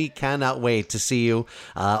people. We cannot wait to see you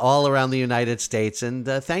all around the United States, and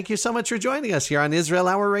thank you so much for joining us here on Israel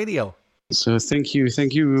Hour Radio. So thank you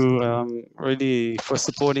really for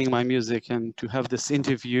supporting my music and to have this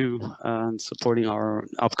interview and supporting our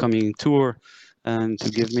upcoming tour and to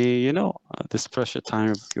give me, this precious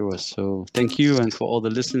time of yours. So thank you, and for all the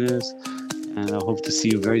listeners, and I hope to see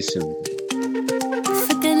you very soon.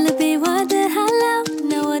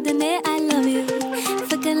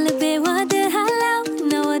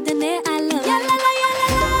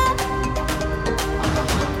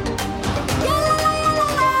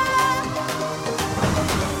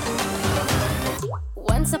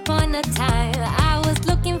 Once upon a time, I was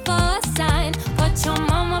looking for a sign. Put your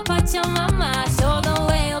mama, show the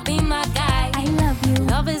way, you'll be my guy. I love you.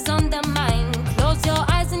 Love is on the mind. Close your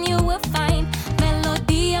eyes and you will find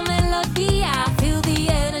melody, a melody.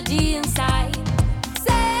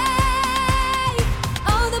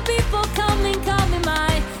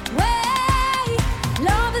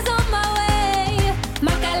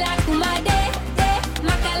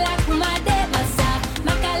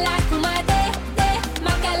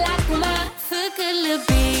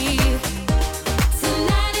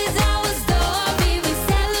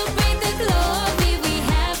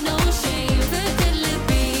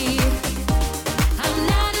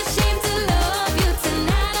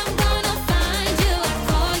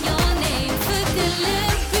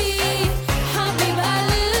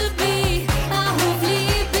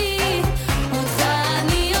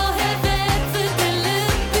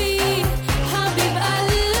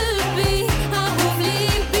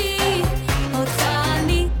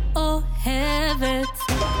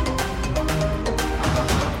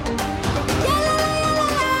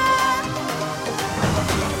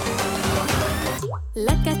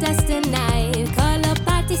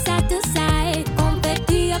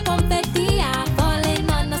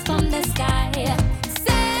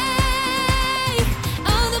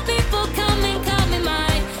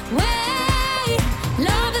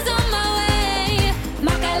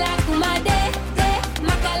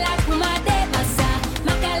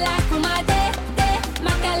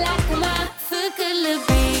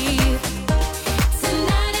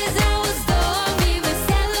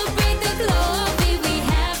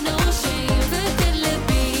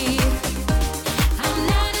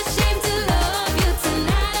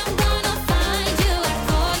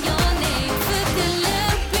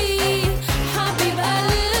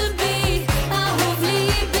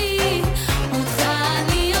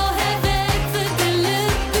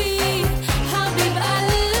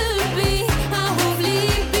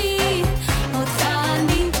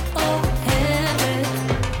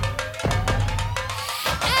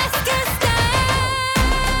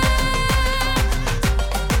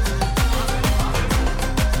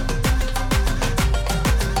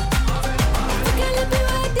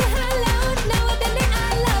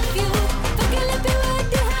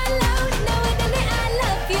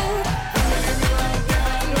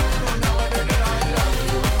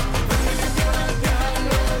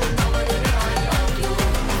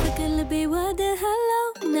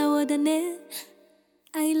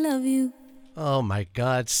 Oh my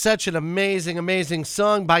God, such an amazing, amazing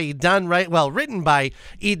song by written by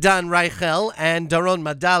Idan Reichel and Doron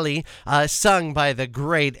Madali, sung by the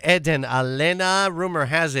great Eden Alena. Rumor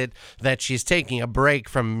has it that she's taking a break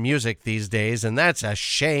from music these days, and that's a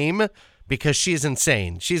shame. Because she's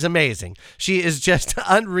insane. She's amazing. She is just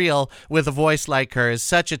unreal with a voice like hers.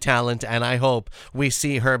 Such a talent, and I hope we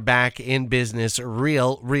see her back in business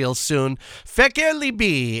real soon. Feker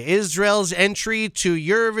Libi, Israel's entry to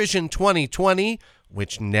Eurovision 2020,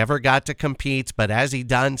 which never got to compete, but as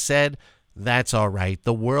Idan said, that's all right.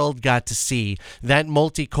 The world got to see that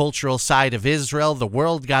multicultural side of Israel. The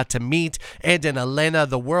world got to meet Eden Alena.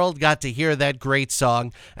 The world got to hear that great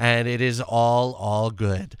song, and it is all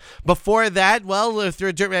good. Before that,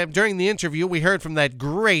 during the interview, we heard from that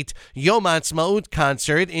great Yom Ha'atzmaut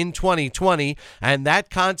concert in 2020, and that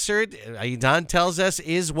concert, Idan tells us,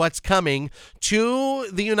 is what's coming to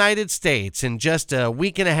the United States in just a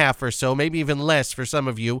week and a half or so, maybe even less for some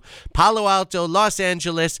of you. Palo Alto, Los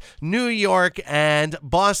Angeles, New York, and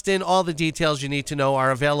Boston. All the details you need to know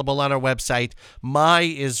are available on our website,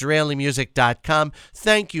 myisraelimusic.com.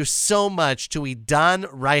 Thank you so much to Idan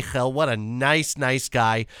Reichel. What a nice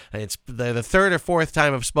guy. It's the third or fourth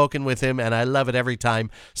time I've spoken with him, and I love it every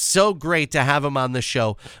time. So great to have him on the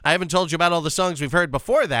show. I haven't told you about all the songs we've heard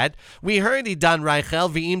before that. We heard Idan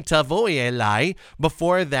Reichel, V'im Tavoi Elai.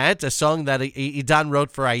 Before that, a song that Idan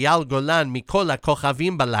wrote for Ayal Golan, Mikol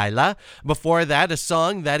HaKochavim Balayla. Before that, a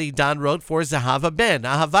song that Idan wrote for Zahava Ben,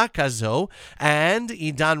 Ahava Kazo, and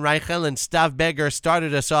Idan Reichel and Stav Beger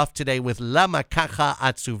started us off today with Lama Kacha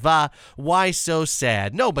Atzuva, Why So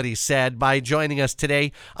Sad? Nobody's sad by joining us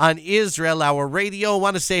today on Israel Hour Radio. I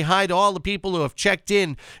want to say hi to all the people who have checked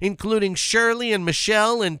in, including Shirley and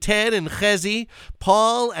Michelle and Ted and Chezi,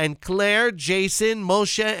 Paul and Claire, Jason,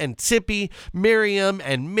 Moshe and Tzipi, Miriam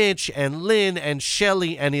and Mitch and Lynn and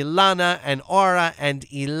Shelly and Ilana and Aura and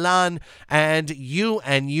Ilan and you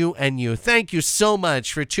and you and you. Thank you so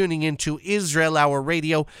much for tuning into Israel Hour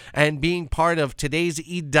Radio and being part of today's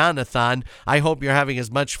Idanathon. I hope you're having as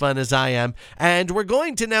much fun as I am. And we're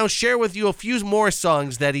going to now share with you a few more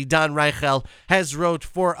songs that Idan Reichel has wrote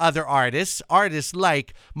for other artists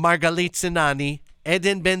like Margalit Sinani,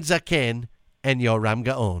 Eden Ben Zaken, and Yoram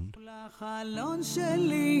Gaon. החלון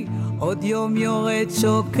שלי עוד יום יורד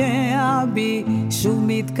שוקע בי שוב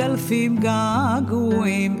מתקלפים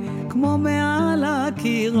געגועים כמו מעל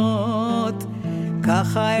הקירות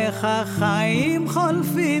ככה איך החיים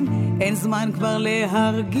חולפים אין זמן כבר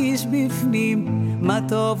להרגיש בפנים מה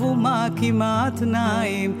טוב ומה כמעט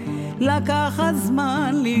נעים לקחת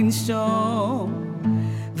זמן לנשום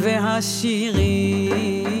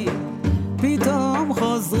והשירים פתאום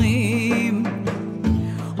חוזרים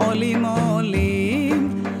עולים,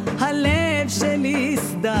 הלב שלי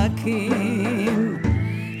סדקים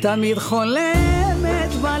תמיד חולמת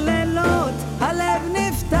בלילות, הלב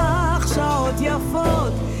נפתח שעות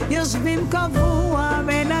יפות יושבים קבוע,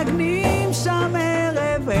 מנגנים שם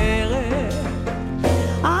ערב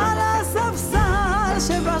על הספסל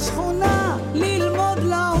שבשכונה ללמוד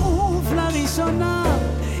לעוף לראשונה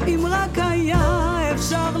אם רק היה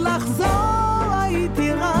אפשר לחזור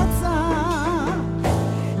הייתי רצה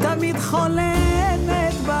תמיד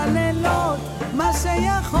חולמת בלילות מה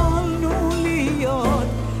שיכולנו להיות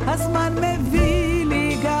הזמן מביא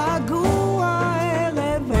לי געגוע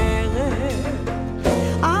ערב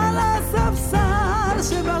על הספסל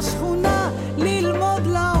שבשכונה ללמוד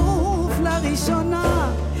לעוף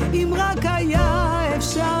לראשונה אם רק היה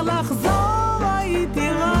אפשר לחזור הייתי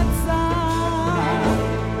רצה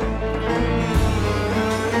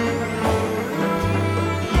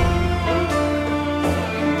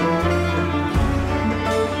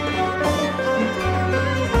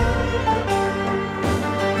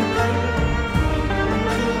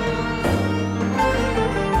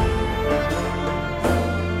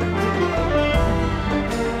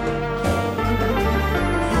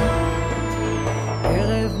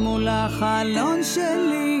החלון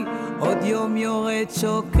שלי עוד יום יורד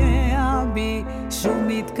שוקע בי שוב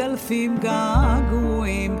מתקלפים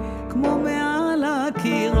געגועים כמו מעל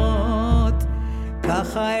הקירות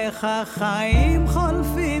ככה איך החיים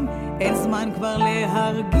חולפים אין זמן כבר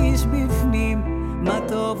להרגיש בפנים מה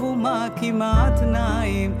טוב ומה כמעט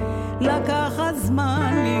נעים לקחת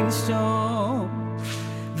זמן לנשום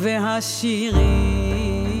והשירים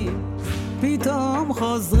פתאום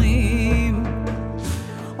חוזרים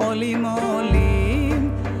עולים,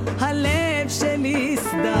 הלב שלי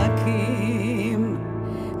סדקים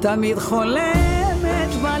תמיד חולמת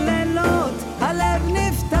בלילות, הלב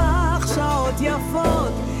נפתח שעות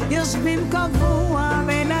יפות יושבים קבוע,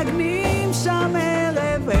 מנגנים שם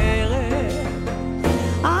ערב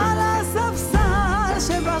על הספסל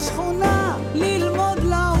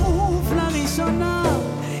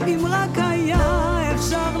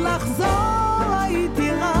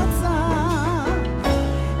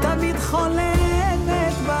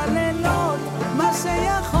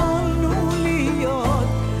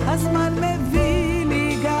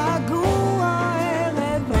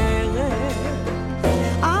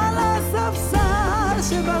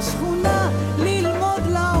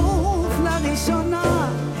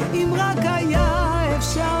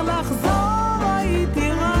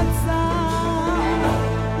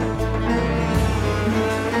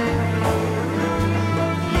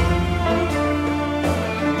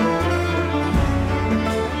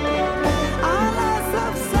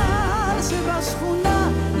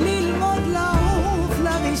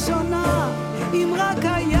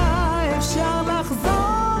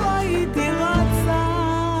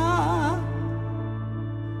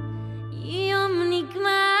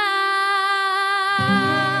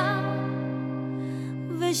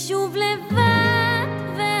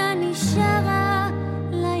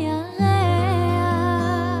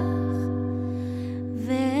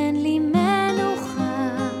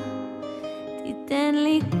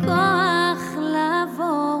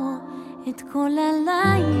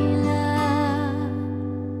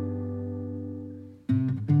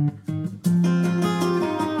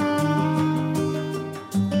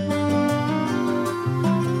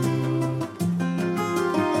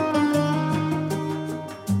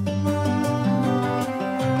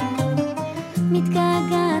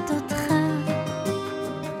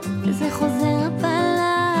זה חוזר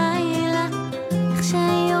בלילה, איך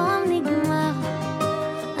שהיום נגמר,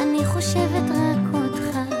 אני חושבת רק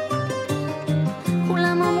אותך.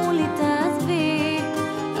 כולם אמרו לי תעזבי,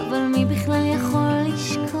 אבל מי בכלל יכול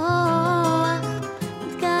לשכוח?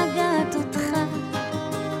 מתגעגעת אותך,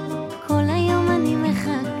 כל היום אני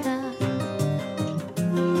מחכה.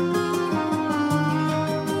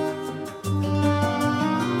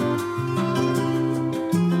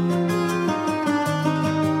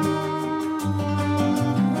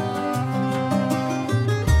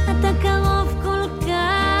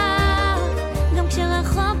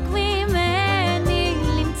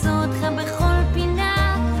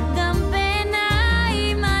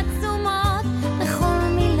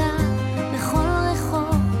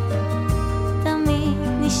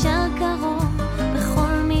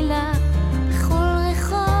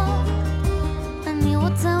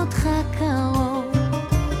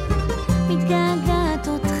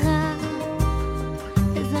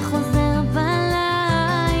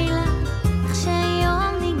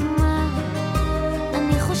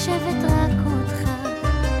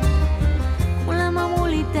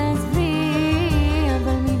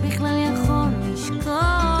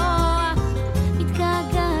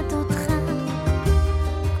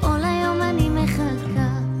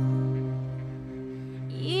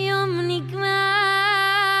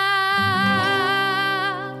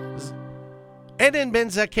 Eden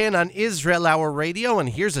Ben-Zaken on Israel Hour Radio, and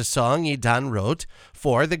here's a song Idan wrote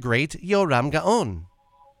for the great Yoram Gaon.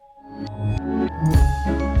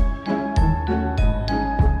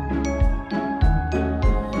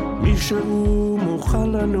 מישהו מוכן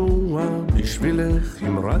לנוע בשבילך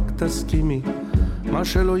אם רק תסכימי, מה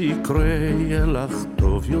שלא יקרה יהיה לך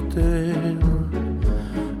טוב יותר.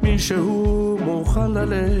 מישהו מוכן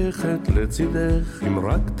ללכת לצידך אם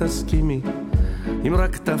רק תסכימי, אם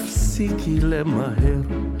רק תפסיקי למהר.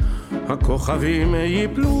 הכוכבים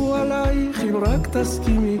ייפלו עלייך אם רק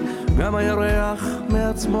תסכימי, גם הירח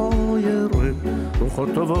מעצמו ירד, רוחות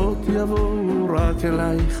טובות יבואו רק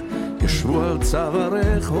אלייך, ישבו על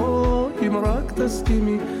צווארך, אם רק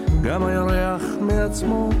תסכימי, גם הירח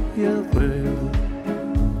מעצמו ירד,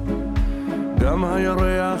 גם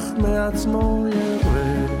הירח מעצמו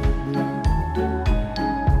ירד.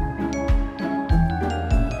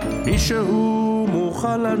 מישהו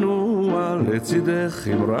מוכן לנוע לצידך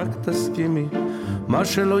אם רק תסכימי, מה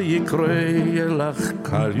שלא יקרה יהיה לך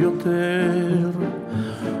קל יותר.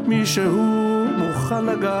 מישהו מוכן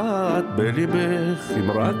לגעת בליבך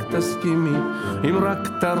אם רק תסכימי, אם רק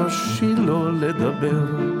תרשי לו לדבר.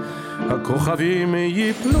 הכוכבים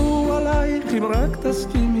ייפלו עלייך אם רק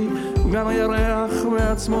תסכימי, גם הירח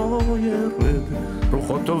מעצמו ירד,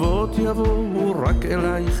 רוחות טובות יבואו רק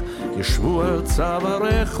אלייך, ישבו על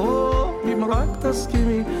צווארך, אם רק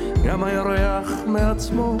תסכימי, גם הירח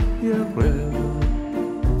מעצמו ירד,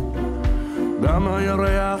 גם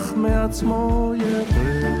הירח מעצמו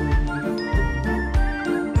ירד.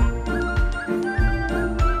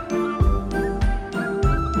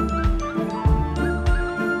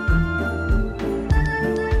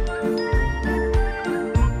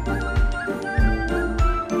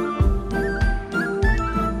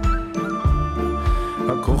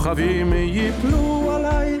 הכוכבים ייפלו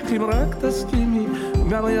עלייך אם רק תסכימי,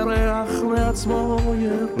 גם הירח מעצמו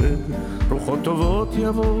ירד, רוחות טובות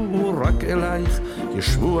יבואו רק אלייך,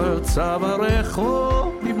 ישבו על צווארך,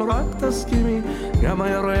 אם רק תסכימי, גם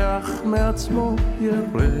הירח מעצמו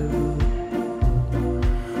ירד,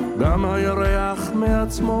 גם הירח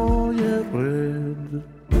מעצמו ירד.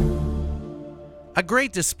 A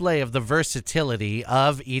great display of the versatility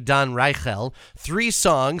of Idan Reichel. 3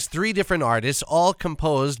 songs, 3 different artists, all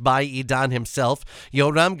composed by Idan himself.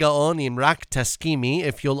 Yoram Gaon, Imrak Taskimi,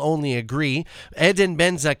 If You'll Only Agree. Eden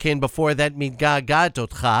Ben-Zaken, before that, Mitga'ga'at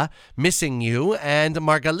Otcha, Missing You. And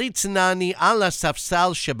Margalit Tzanani, Ala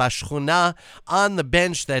Safsal Shebashchuna, On the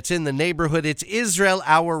Bench That's in the Neighborhood. It's Israel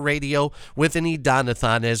Hour Radio with an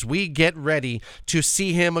Idanathon as we get ready to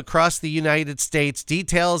see him across the United States.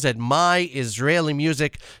 Details at MyIsraelmusic.com.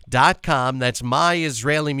 That's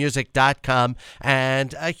myisraelimusic.com.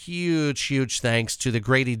 And a huge thanks to the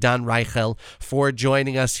great Idan Reichel for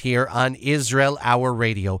joining us here on Israel Hour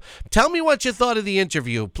Radio. Tell me what you thought of the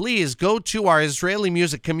interview. Please go to our Israeli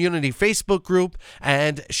Music Community Facebook group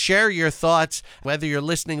and share your thoughts, whether you're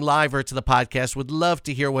listening live or to the podcast. Would love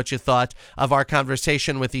to hear what you thought of our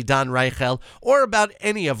conversation with Idan Reichel or about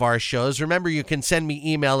any of our shows. Remember, you can send me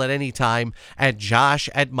email at any time at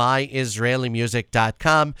josh@myisraelimusic.com.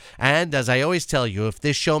 myisraelimusic.com. And as I always tell you, if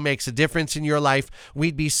this show makes a difference in your life,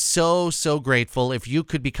 we'd be so grateful if you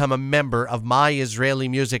could become a member of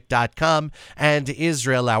myisraelimusic.com and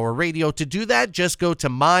Israel Hour Radio. To do that, just go to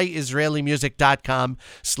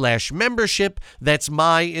myisraelimusic.com/membership. That's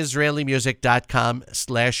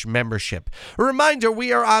myisraelimusic.com/membership. A reminder,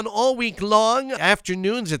 we are on all week long,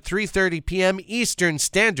 afternoons at 3:30 p.m. Eastern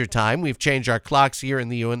Standard Time. We've changed our clocks here in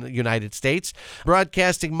the United States.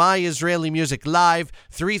 Broadcasting My Israeli Music live,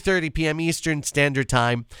 3:30 p.m. Eastern Standard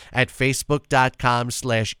Time at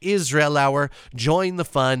facebook.com/Israel Hour. Join the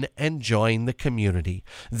fun and join the community.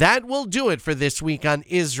 That will do it for this week on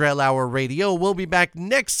Israel Hour Radio. We'll be back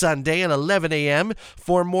next Sunday at 11 a.m.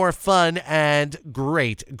 for more fun and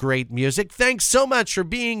great music. Thanks so much for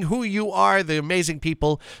being who you are, the amazing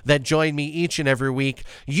people that join me each and every week.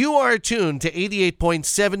 You are tuned to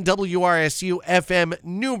 88.7 WRSU FM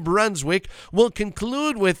New Brunswick. We'll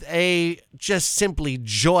conclude with a just simply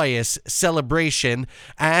joyous celebration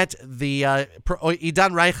at the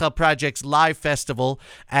Idan Reichel Project's Live Festival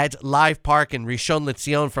at Live Park in Rishon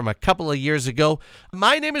LeZion from a couple of years ago.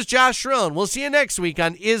 My name is Josh Rohn. We'll see you next week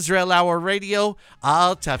on Israel Hour Radio.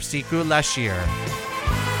 Al Tafsiku Lashir.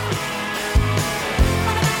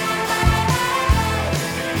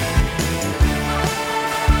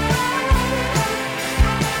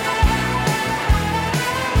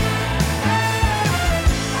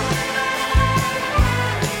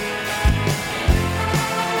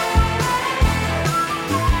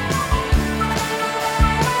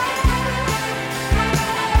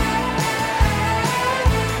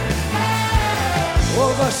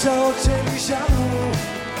 רוב השעות שנשארו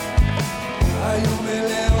היו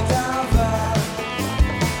מלאות אהבה,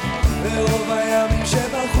 ורוב הימים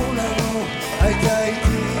שברחו לנו הייתה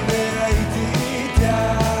איתי והייתי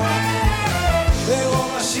איתה,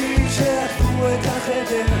 ורוב השירים שעטפו את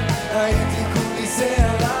החדר הייתי כולי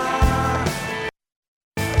שערה,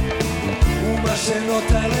 ומה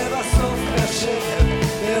שנותר לבסוף לשבר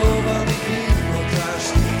ברוב המקרים נותרה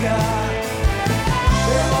שתיקה,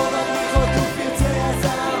 ברוב הבריחות ופרצי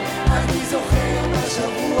הזעם אני זוכר מה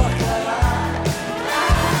שבוע קרה,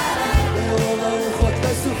 ברוב הרוחות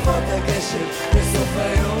בסופות הגשם בסוף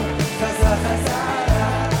היום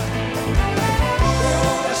חזרה,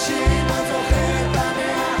 ברוב השירים את זוכרת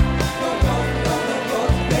במאה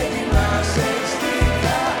נותנות בדמעה של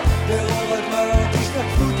שתיקה, ברוב הדמעות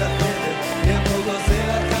השתקפות החדר יבוא גוזר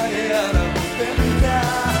על חיי הרמות במידה,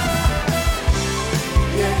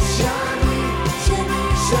 יש שנים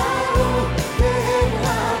שנשארו והם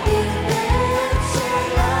רבים בעת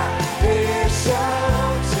שלה, ויש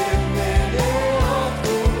שעות שמלאות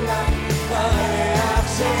כולם בריח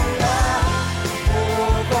שלה,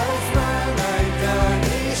 ורוב הזמן הייתה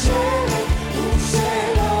נשארת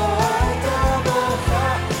ושלא הייתה בוכה,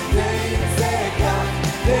 ואם זה כך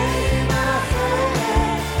ואם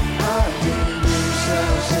אחרת אני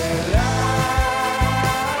נשאר שלה.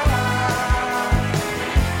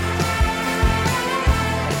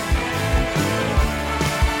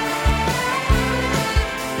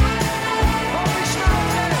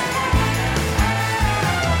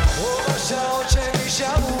 רוב השעות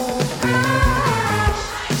שנשארו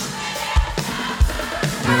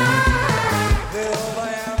ורוב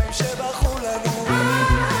הימים שברחו לנו,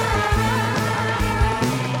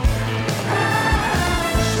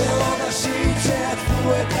 ורוב השירים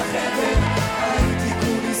שעטפו את החדר הייתי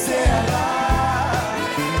כולי שערה,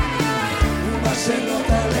 ומה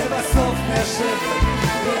שנותר לבסוף מהשבר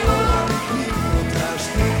ברוב המקרים נותרה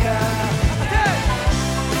שתיקה,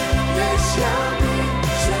 יש ימים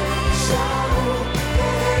שנשארו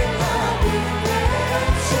והם רבים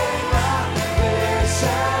בעת שלה, ויש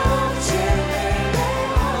שעות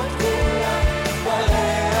שמלאות כולם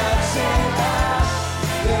בריח שלה,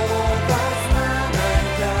 ורוב הזמן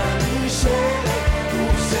הייתה נשארת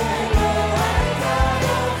ושלא הייתה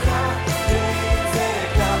בוכה, ואם זה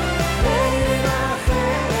כך ואם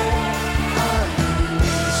אחרת אני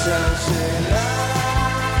נשאר שלה.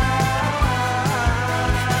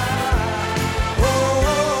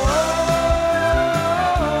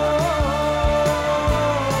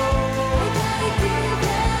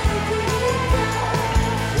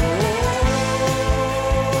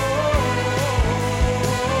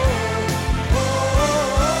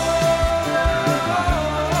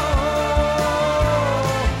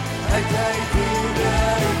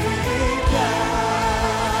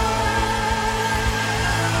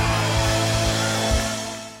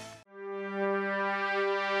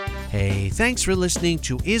 Hey, thanks for listening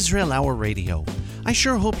to Israel Hour Radio. I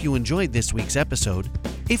sure hope you enjoyed this week's episode.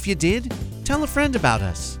 If you did, tell a friend about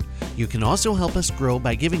us. You can also help us grow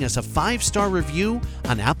by giving us a 5-star review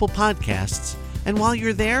on Apple Podcasts, and while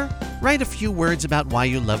you're there, write a few words about why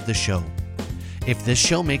you love the show. If this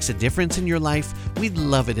show makes a difference in your life, we'd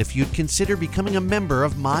love it if you'd consider becoming a member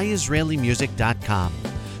of myisraelimusic.com.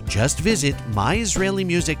 Just visit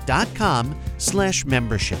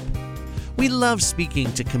myisraelimusic.com/membership. We love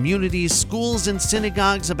speaking to communities, schools, and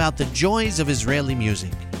synagogues about the joys of Israeli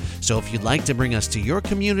music. So if you'd like to bring us to your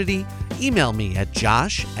community, email me at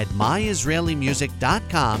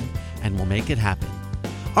josh@myisraelimusic.com and we'll make it happen.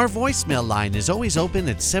 Our voicemail line is always open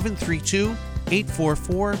at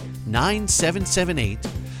 732-844-9778,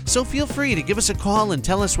 so feel free to give us a call and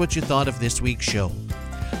tell us what you thought of this week's show.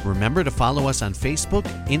 Remember to follow us on Facebook,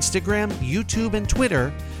 Instagram, YouTube, and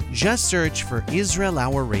Twitter. Just search for Israel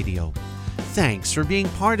Hour Radio. Thanks for being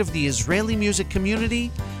part of the Israeli music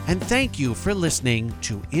community, and thank you for listening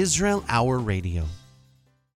to Israel Hour Radio.